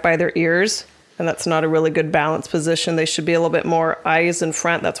hands back by their ears, and that's not a really good balance position. They should be a little bit more eyes in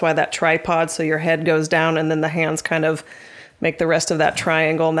front. That's why that tripod, so your head goes down and then the hands kind of make the rest of that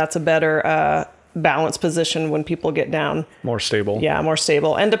triangle, and that's a better balance position when people get down. More stable. Yeah, more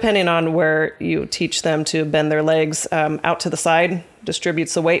stable. And depending on where you teach them to bend their legs out to the side,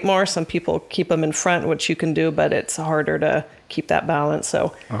 distributes the weight more. Some people keep them in front, which you can do, but it's harder to keep that balance.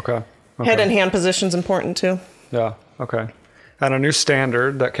 So Okay. Head and hand position is important too. Yeah. Okay. And a new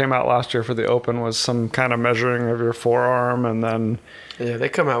standard that came out last year for the Open was some kind of measuring of your forearm, and then they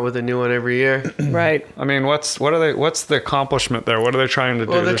come out with a new one every year. Right. I mean, what's the accomplishment there? What are they trying to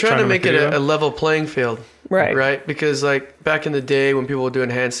do? Well, they're trying to make it a level playing field. Right. Right. Because like back in the day when people were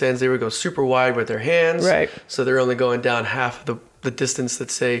doing handstands, they would go super wide with their hands. Right. So they're only going down half of the distance that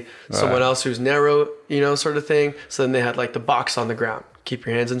say someone else who's narrow, sort of thing. So then they had like the box on the ground. Keep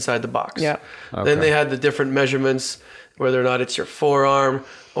your hands inside the box. Yeah. Okay. Then they had the different measurements, whether or not it's your forearm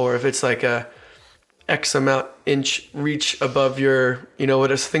or if it's like a X amount inch reach above your,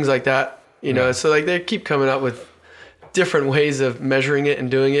 what is things like that. So like they keep coming up with different ways of measuring it and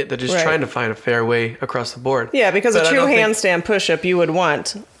doing it. They're just trying to find a fair way across the board. Yeah, because a true handstand push-up you would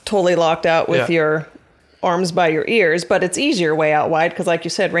want totally locked out with your arms by your ears, but it's easier way out wide because like you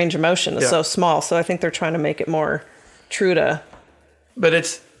said, range of motion is so small. So I think they're trying to make it more true to... But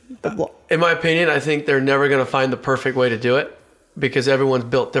it's, in my opinion, I think they're never going to find the perfect way to do it because everyone's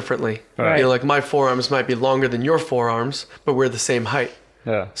built differently. Right. Like my forearms might be longer than your forearms, but we're the same height.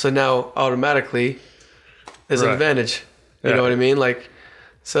 Yeah. So now automatically there's an advantage. You know what I mean? Like,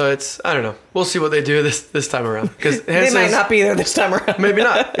 so it's, I don't know. We'll see what they do this time around. Because they might not be there this time around. Maybe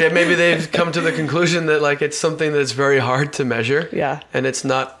not. Yeah, maybe they've come to the conclusion that like it's something that's very hard to measure. Yeah. And it's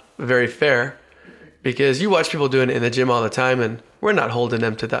not very fair because you watch people doing it in the gym all the time and we're not holding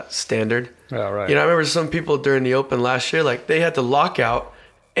them to that standard. Yeah, right. I remember some people during the Open last year, like they had to lock out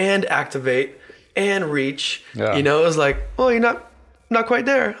and activate and reach. Yeah. It was like, well, you're not quite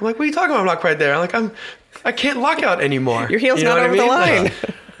there. I'm like, what are you talking about? I'm not quite there. I'm like, I can't lock out anymore. Your heel's not over the line.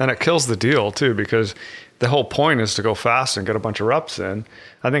 And it kills the deal too, because the whole point is to go fast and get a bunch of reps in.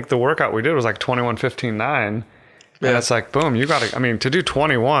 I think the workout we did was like 21-15-9. And it's like, boom, to do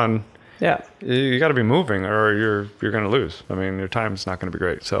 21, you got to be moving or you're going to lose. I mean, your time's not going to be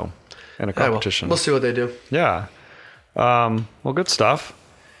great. So in a competition. We'll see what they do. Yeah. Well, good stuff.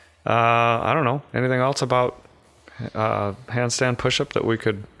 I don't know. Anything else about handstand push-up that we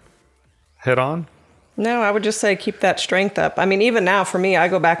could hit on? No, I would just say keep that strength up. I mean, even now for me, I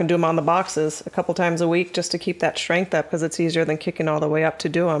go back and do them on the boxes a couple times a week just to keep that strength up because it's easier than kicking all the way up to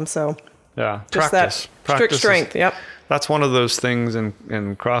do them. So yeah, just practice. That strict strength. Yep. That's one of those things in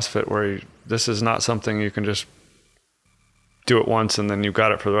CrossFit where this is not something you can just do it once and then you've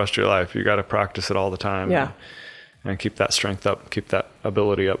got it for the rest of your life. You got to practice it all the time. Yeah. And keep that strength up, keep that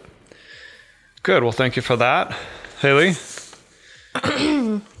ability up. Good. Well, thank you for that. Haley?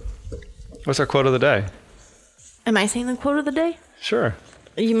 What's our quote of the day? Am I saying the quote of the day? Sure.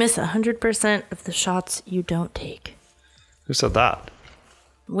 You miss 100% of the shots you don't take. Who said that?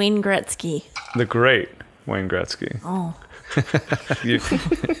 Wayne Gretzky. The great Wayne Gretzky. Oh.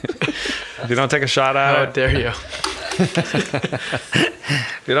 If you don't take a shot at How it. dare you?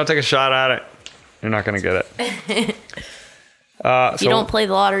 If you don't take a shot at it, you're not going to get it. If you don't play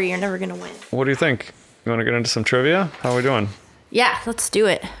the lottery, you're never going to win. What do you think? You want to get into some trivia? How are we doing? Yeah, let's do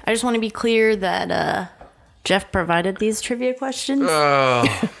it. I just want to be clear that Jeff provided these trivia questions. Oh,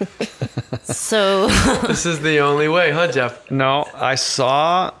 So this is the only way, huh, Jeff? No, I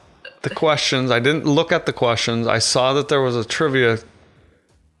saw the questions. I didn't look at the questions. I saw that there was a trivia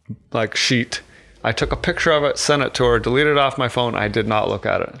sheet. I took a picture of it, sent it to her, deleted it off my phone. I did not look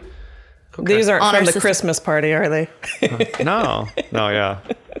at it. Okay. These aren't Honor from the system. Christmas party, are they? No, yeah.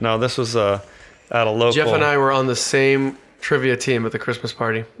 No, this was at a local. Jeff and I were on the same trivia team at the Christmas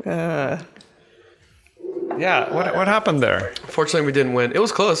party. Yeah, what happened there? Fortunately, we didn't win. It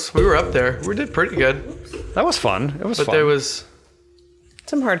was close. We were up there. We did pretty good. That was fun. It was But fun. there was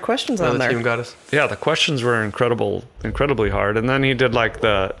Some hard questions on another there. team got us. Yeah, the questions were incredibly hard. And then he did like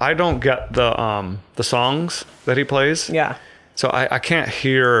I don't get the songs that he plays. Yeah. So I can't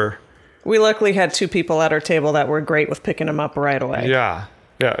hear. We luckily had 2 people at our table that were great with picking them up right away. Yeah.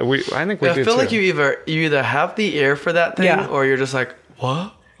 I think we I did feel too. like you either have the ear for that thing, Yeah. or you're just like,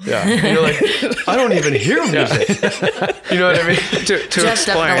 what? Yeah. And you're like, I don't even hear music. You know what I mean? to Jeff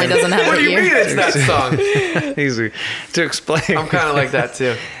definitely explain. doesn't have What an do you ear. mean it's that song? Easy. To explain. I'm kind of like that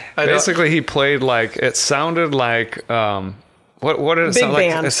too. I know- Basically, he played like it sounded like what did it Big sound like?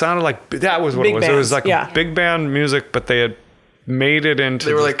 band. It sounded like that was what Big it was. It was bands, like yeah. big band music, but they had made it into.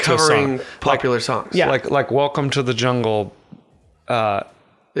 they were like to a song. covering popular songs. Yeah. like Welcome to the Jungle.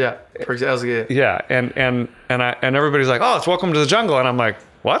 Yeah. For example, Yeah, and everybody's like, oh, it's Welcome to the Jungle, and I'm like,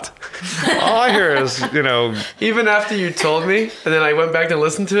 what? All I hear is even after you told me, and then I went back to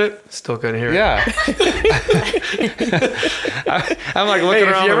listen to it, still couldn't hear it. yeah. I'm like looking Hey, if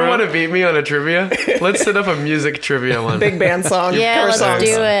around. you the ever room. want to beat me on a trivia, let's set up a music trivia one. Big band song. Yeah, cover let's songs.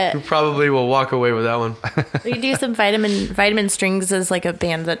 do it. You probably will walk away with that one. We do some Vitamin Strings is like a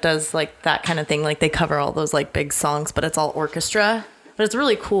band that does like that kind of thing. Like they cover all those like big songs, but it's all orchestra. But it's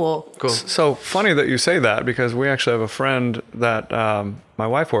really cool. Cool. So funny that you say that because we actually have a friend that my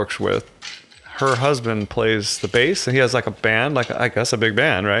wife works with. Her husband plays the bass, and he has like a band, like I guess a big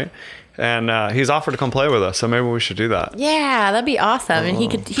band, right? And he's offered to come play with us, so maybe we should do that. Yeah, that'd be awesome. And he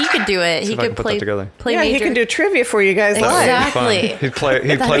could do it. He if I could can put play that together. play Yeah, major. he can do trivia for you guys live. Exactly. He'd play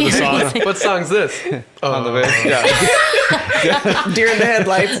That'd the be song amazing. What song's this? on the bass. Yeah. Deer in the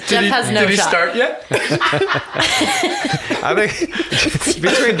headlights. Jeff has no Did he shot. start yet? I think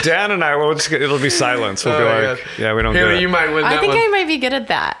between Dan and I, it'll be silence. We'll Oh be my like, God. yeah, we don't Haley, get it. you might win I that think one. I might be good at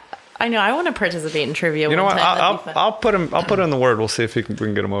that. I know. I want to participate in trivia. You know one what? time. That'd be fun. I'll put in the word. We'll see if we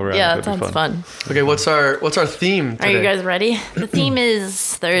can get him over. Yeah, That'd that be sounds fun. Okay, what's our theme Are today? you guys ready? The theme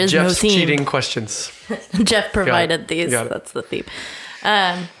is there is Jeff's no theme. cheating questions. Jeff provided these. Got it. That's the theme. You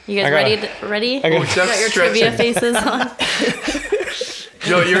guys I ready? got- You Jeff's got your trivia stretching. faces on.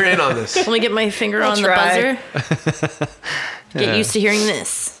 Joe, you're in on this. Let me get my finger on try. the buzzer. Get used to hearing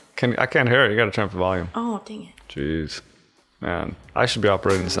this. I can't hear it. You got to turn up the volume. Oh, dang it. Jeez, man, I should be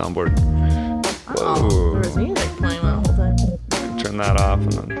operating the soundboard. Oh, Whoa. there was music playing the whole time. Turn that off,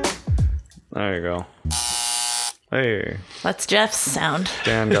 and then there you go. Hey, That's Jeff's sound.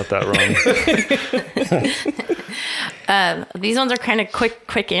 Dan got that wrong. These ones are kind of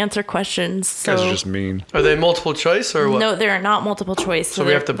quick answer questions. So Guys are just mean. Are they multiple choice or what? no, they're not multiple choice. So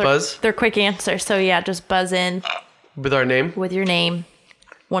we have to buzz? They're quick answer. So yeah, just buzz in With our name? with your name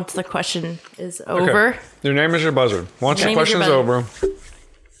once the question is over. Okay. Your name is your buzzer. Once Your the name is your question's over,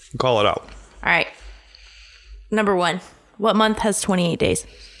 call it out. All right. Number 1. What month has 28 days?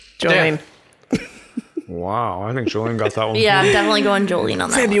 Jolene. Wow, I think Jolene got that one. Yeah, I'm definitely going Jolene on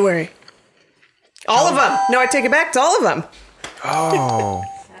that one. February. All of them. No, I take it back. It's all of them. Oh.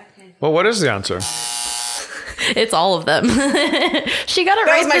 Well, what is the answer? It's all of them. She got it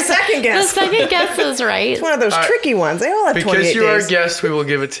That right. was my second guess. The second guess is right. One of those tricky ones. They all have 28 Because you are days. a guest, we will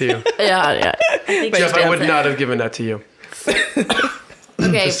give it to you. Yeah. I think Jeff, I would Jeff's not have given that to you.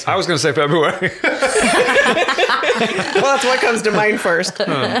 Okay. I was going to say February. Well, that's what comes to mind first.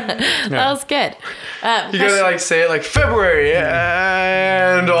 That was good. You gotta like say it like February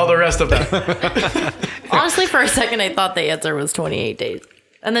and all the rest of that. Honestly, for a second, I thought the answer was 28 days.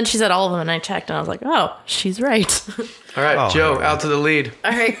 And then she said all of them, and I checked, and I was like, oh, she's right. All right, Oh. Joe, out to the lead. All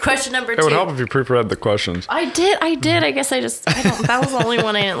right, question number 2. It would help if you pre-read the questions. I did. I guess I don't, that was the only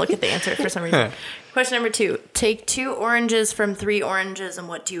one I didn't look at the answer for some reason. Question number 2. Take 2 oranges from 3 oranges, and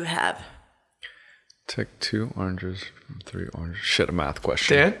what do you have? Take 2 oranges from 3 oranges. Shit, a math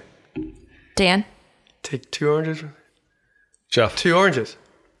question. Dan? Take 2 oranges. Jeff. 2 oranges.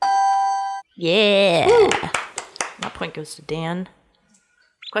 Yeah. That point goes to Dan.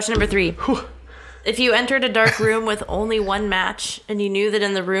 Question number 3. If you entered a dark room with only one match, and you knew that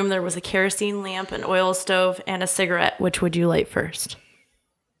in the room there was a kerosene lamp, an oil stove, and a cigarette, which would you light first?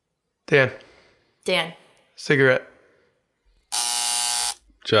 Dan, Dan. cigarette.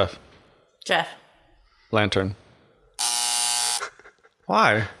 Jeff. Jeff. Lantern.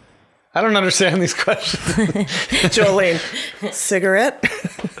 Why? I don't understand these questions. Jolene. Cigarette?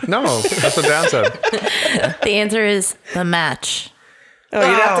 No, that's what Dan said. The answer is the match. Oh,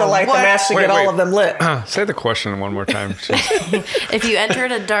 you'd have to light the match to get all of them lit. Say the question one more time. If you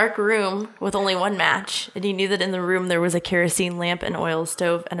entered a dark room with only one match, and you knew that in the room there was a kerosene lamp, an oil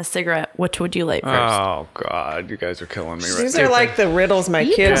stove, and a cigarette, which would you light first? Oh, God. You guys are killing me right These are like the riddles my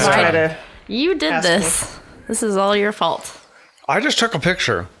kids try to. You did this. This is all your fault. I just took a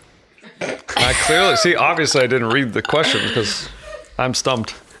picture. I clearly see. Obviously, I didn't read the question because I'm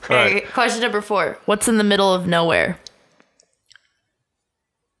stumped. All Okay, right. question number 4. What's in the middle of nowhere?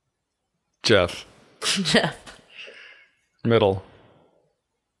 Jeff. Jeff. Middle.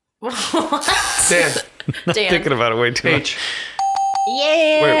 Dan. Dan. Thinking about it way too much. H.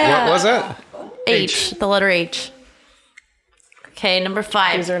 Yeah. Wait, what was that? H. The letter H. Okay, number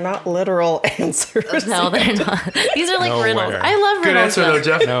 5. These are not literal answers. No, they're not. These are like Nowhere. riddles. I love Good riddles. answer though,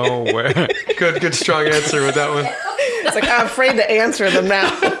 Jeff. Nowhere. Good strong answer with that one. It's like I'm afraid to answer them now.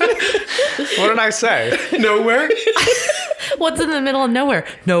 What did I say? Nowhere. What's in the middle of nowhere?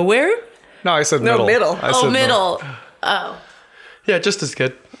 Nowhere? No, I said No, middle. middle. I Oh, said middle. Oh. Yeah, just as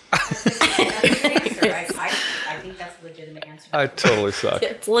good. I think that's a legitimate answer. I totally suck.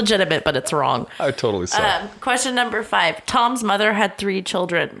 It's legitimate, but it's wrong. I totally suck. Question number 5. Tom's mother had 3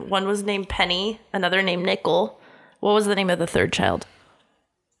 children. One was named Penny, another named Nickel. What was the name of the third child?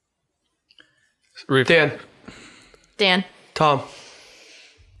 Dan. Dan. Tom.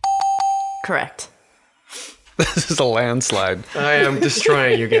 Correct. This is a landslide. I am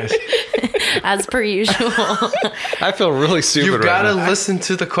destroying you guys. As per usual. I feel really stupid You right gotta now. listen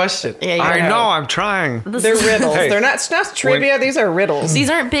to the question. Yeah, you're I right. know, I'm trying. They're riddles. Hey. They're not. It's not trivia. These are riddles.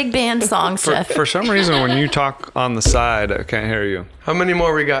 These aren't big band songs, Jeff. For some reason, when you talk on the side, I can't hear you. How many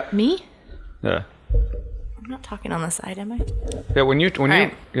more we got? Me? Yeah. I'm not talking on the side, am I? Yeah, when you,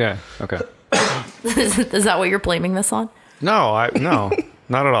 right. yeah, okay. Is that what you're blaming this on? No,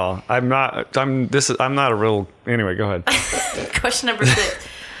 not at all. I'm not a real, anyway, go ahead. Question number 6.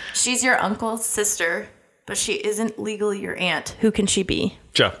 She's your uncle's sister, but she isn't legally your aunt. Who can she be?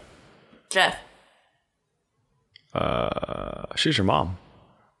 Jeff, Jeff. she's your mom.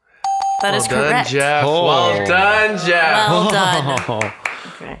 That is Well done, correct. Jeff. Oh. Well done, Jeff. Well done.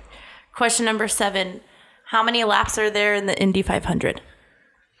 Okay. Question number 7. How many laps are there in the Indy 500?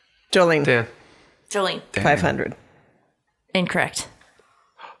 Jolene. Dan. Jolene. 500. Incorrect.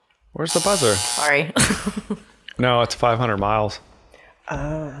 Where's the buzzer? Sorry. No, it's 500 miles.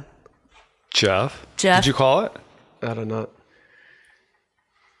 Jeff? Jeff? Did you call it? I don't know.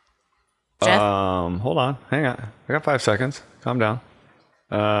 Jeff? Hold on. Hang on. I got 5 seconds. Calm down.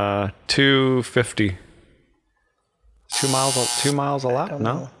 250. 2 miles a lap?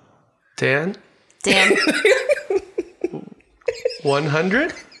 No? Dan. Dan.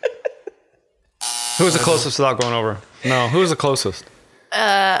 100? Who was the closest without going over? No, who was the closest?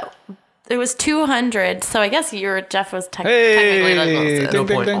 It was 200, so I guess Jeff was technically Hey, the closest. No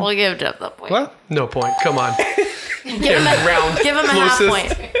point. We'll give Jeff that point. What? No point. Come on. Give him a half closest.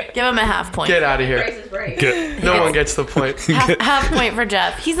 point. Give him a half point. Get out of here. No one gets the point. Half point for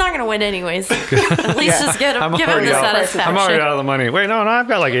Jeff. He's not going to win anyways. At least just give him the satisfaction. I'm already out of the money. Wait, no, I've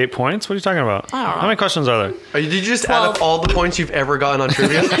got like 8 points. What are you talking about? I don't know. How many questions are there? Did you just 12. add up all the points you've ever gotten on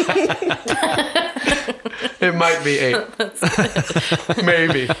trivia? It might be 8.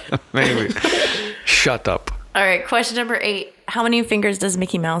 Maybe. Shut up. All right, question number 8. How many fingers does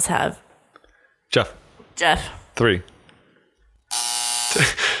Mickey Mouse have? Jeff. 3.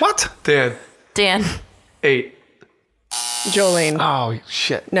 What? Dan. Dan. 8. Jolene. Oh,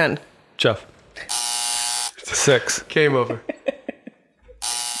 shit. None. Jeff. 6. Game over.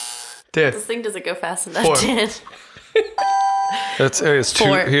 Dan. This thing doesn't go fast enough, 4. Dan. It's 2.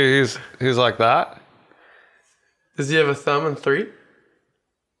 4. He's like that. Does he have a thumb and 3?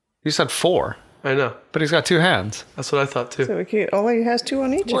 You said 4, I know. but he's got 2 hands. That's what I thought too. So he has 2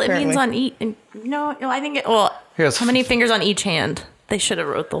 on each. Well, it apparently. means on each. No, I think it. Well, He has how many fingers on each hand? They should have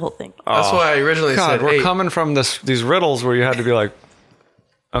wrote the whole thing. That's why I originally God, said we're 8. coming from these riddles where you had to be like,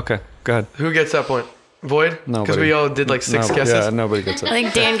 okay, go ahead. Who gets that point? Void? Because Nobody. we all did like 6 guesses. Yeah, nobody gets I it.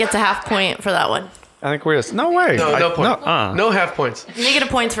 think Dan gets a half point for that one. I think we just, no way. No point. No, No half points. Negative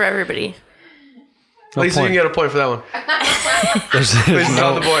points for everybody. no Lisa, you can point. get a point for that one. There's, Please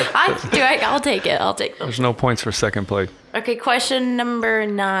tell the no, boy. I'll take it. I'll take them. there's no points for second place. Okay, question number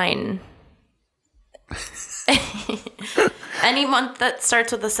 9. Any month that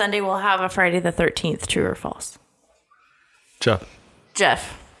starts with a Sunday will have a Friday the 13th. True or false? Jeff.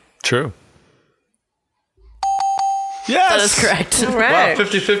 Jeff. True. Yes. That is correct. All Wow, right.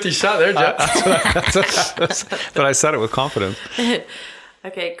 50-50 shot there, Jeff. But I said it with confidence.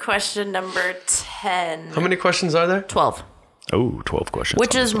 Okay, question number 10. How many questions are there? 12. Oh, 12 questions.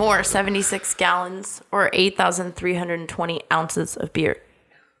 Which is more, 76 gallons or 8,320 ounces of beer?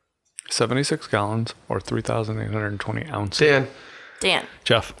 76 gallons or 3,820 ounces. Dan.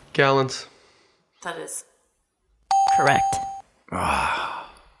 Jeff. Gallons. That is correct. My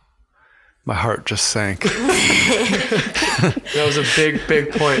heart just sank. That was a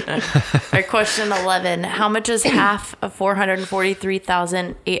big point. All right, question 11. How much is half of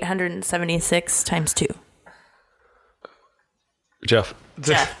 443,876 times 2? Jeff.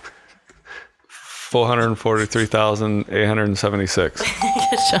 Jeff. 443,876.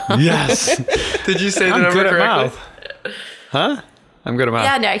 Good job. Yes. Did you say the I'm number good at correctly? math. Huh? I'm good at math.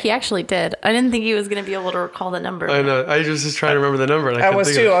 Yeah, no, he actually did. I didn't think he was going to be able to recall the number. I know. I was just trying to remember the number. And I I couldn't was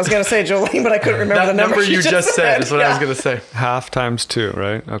think too. of I it. was going to say Jolene, but I couldn't remember That the number you just said is what I was going to say. Half times 2,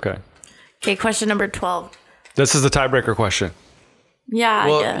 right? Okay. Okay, question number 12. This is the tiebreaker question. Yeah, I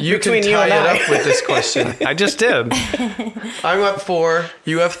Well, guess. you can Between you tie and it I. up with this question. I just did. I'm up 4.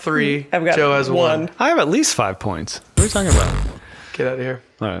 You have 3. I've got Joe has 1. I have at least 5 points. What are you talking about? Get out of here.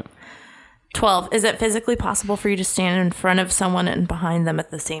 All right. 12. Is it physically possible for you to stand in front of someone and behind them at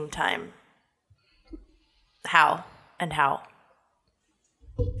the same time? How? And how?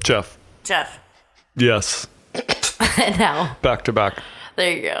 Jeff. Jeff. Yes. And how? Back to back.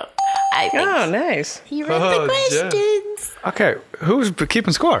 There you go. I think Oh, nice. you read Oh, the Jeff. questions. Okay. Who's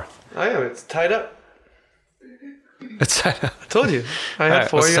keeping score? I am. It's tied up. It's I told you. I had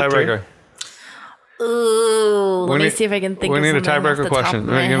 4. What's You the had 3. tiebreaker? Ooh, let me need- see if I can think we of need a something off tiebreaker the top question. of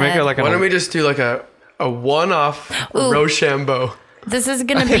We my can make it head. like Why don't a we just do like a one-off Rochambeau? This is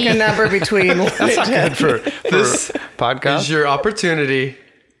going to Pick a be... number between 1 and 10. for This podcast. is your opportunity.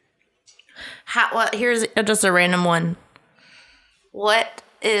 Here's just a random one. What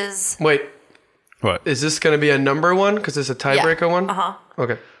is... Wait, What? is this going to be a number one? Because it's a tiebreaker one? Uh-huh.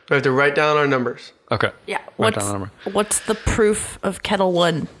 Okay. We have to write down our numbers. Okay. Yeah. Write down the number. What's the proof of Kettle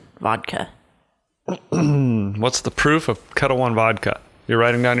One vodka? What's the proof of Kettle One vodka? You're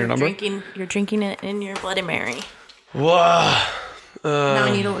writing down your number? You're drinking it in your Bloody Mary. Wow. Now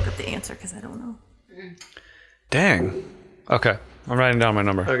I need to look up the answer because I don't know. Dang. Okay. I'm writing down my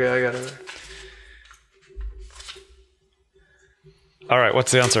number. Okay, I got it. All right.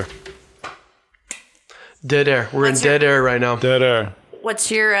 What's the answer? Dead air. We're What's in dead air right now. Dead air.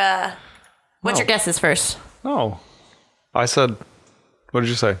 What's your guesses first? Oh. I said, what did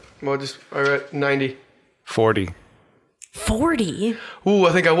you say? Well, all right, 90. 40. 40? Ooh,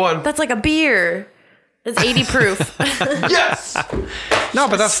 I think I won. That's like a beer. It's 80 proof. Yes! No,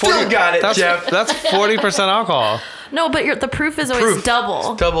 but that's Still 40. got it, that's, Jeff. That's 40% alcohol. No, but the proof is always Proof.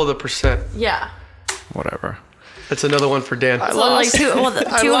 double. Double the percent. Yeah. Whatever. That's another one for Dan. So like 200.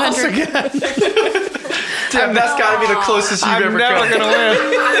 Damn, that's got to be the closest you've I'm ever never come. going to win.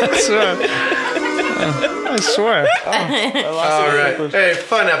 I swear. I swear. All right. Hey,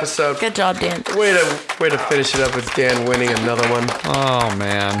 fun episode. Good job, Dan. Way to finish it up with Dan winning another one. Oh,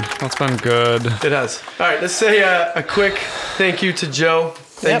 man. That's been good. It has. All right, let's say a quick thank you to Joe.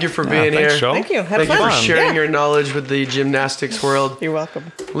 Thank you for being thanks, here. Joe. Thank you. Had Thank you fun. for sharing Yeah. your knowledge with the gymnastics world. You're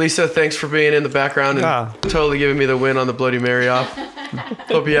welcome. Lisa, thanks for being in the background and totally giving me the win on the Bloody Mary off.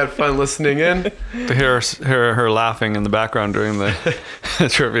 Hope you had fun listening in. To hear her laughing in the background during the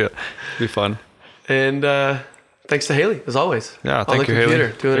trivia. Be fun. And thanks to Haley, as always. Yeah, on thank the you, computer,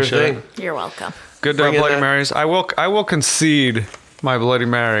 Haley. doing her Appreciate thing. You're welcome. Good Bring in Bloody that- Marys. I will concede my Bloody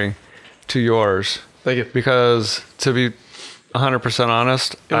Mary to yours Thank you. because to be 100%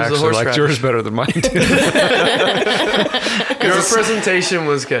 honest, It I was the actually liked horseradish. yours better than mine. Your presentation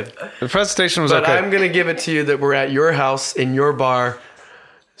was good. The presentation was But okay. I'm going to give it to you that we're at your house, in your bar,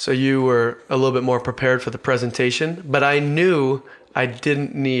 so you were a little bit more prepared for the presentation. But I knew I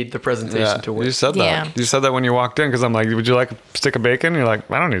didn't need the presentation to win. You said that. Yeah. You said that when you walked in because I'm like, would you like a stick of bacon? You're like,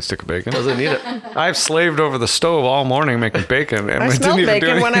 I don't need a stick of bacon. Doesn't need it. I've slaved over the stove all morning making bacon. And I it smelled didn't even do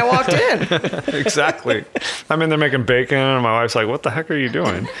bacon when I walked in. Exactly. I'm in there making bacon and my wife's like, what the heck are you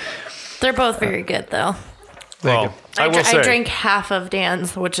doing? They're both very good, though. Well, I will say. I drank half of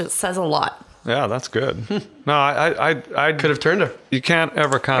Dan's, which it says a lot. Yeah, that's good. No, I Could have turned her. you can't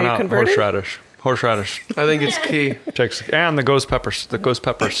ever count Are you out converted? horseradish. Horseradish I think it's key. and the ghost pepper stuff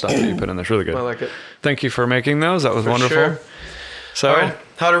that you put in there is really good. I like it. Thank you for making those. That was wonderful. Sure. So, All right.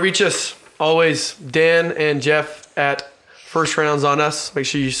 How to reach us? Always Dan and Jeff at First Rounds on Us. Make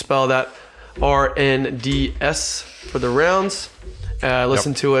sure you spell that RNDS for the rounds.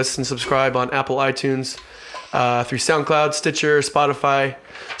 Listen to us and subscribe on Apple iTunes, through SoundCloud, Stitcher, Spotify.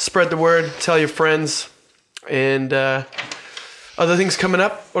 Spread the word. Tell your friends. And Other things coming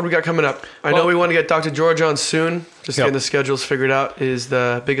up? What do we got coming up? I know we want to get Dr. George on soon. Just getting the schedules figured out is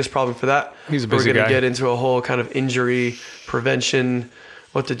the biggest problem for that. He's a busy We're going guy. to get into a whole kind of injury prevention,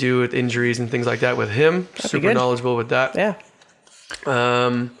 what to do with injuries and things like that with him. Super knowledgeable with that. Yeah.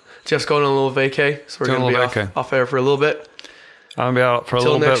 Jeff's going on a little vacay, so we're going to be off air for a little bit. I'll be out for a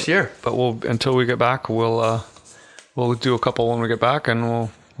little bit. Until next year. But until we get back, we'll do a couple when we get back, and we'll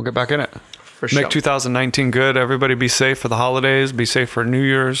get back in it. For sure. Make 2019 good. Everybody be safe for the holidays. Be safe for New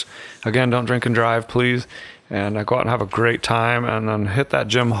Year's. Again, don't drink and drive, please. And go out and have a great time. And then hit that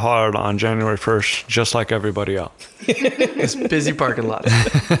gym hard on January 1st, just like everybody else. It's busy parking lots.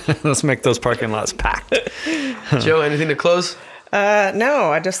 Let's make those parking lots packed. Joe, anything to close?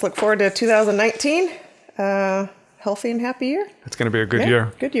 No, I just look forward to 2019. Healthy and happy year. It's going to be a good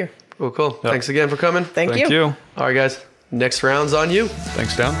year. Good year. Well, cool. Yep. Thanks again for coming. Thank you. All right, guys. Next round's on you.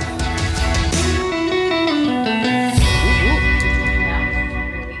 Thanks, Dan.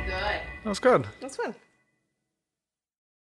 Really good. That was good. That's fun.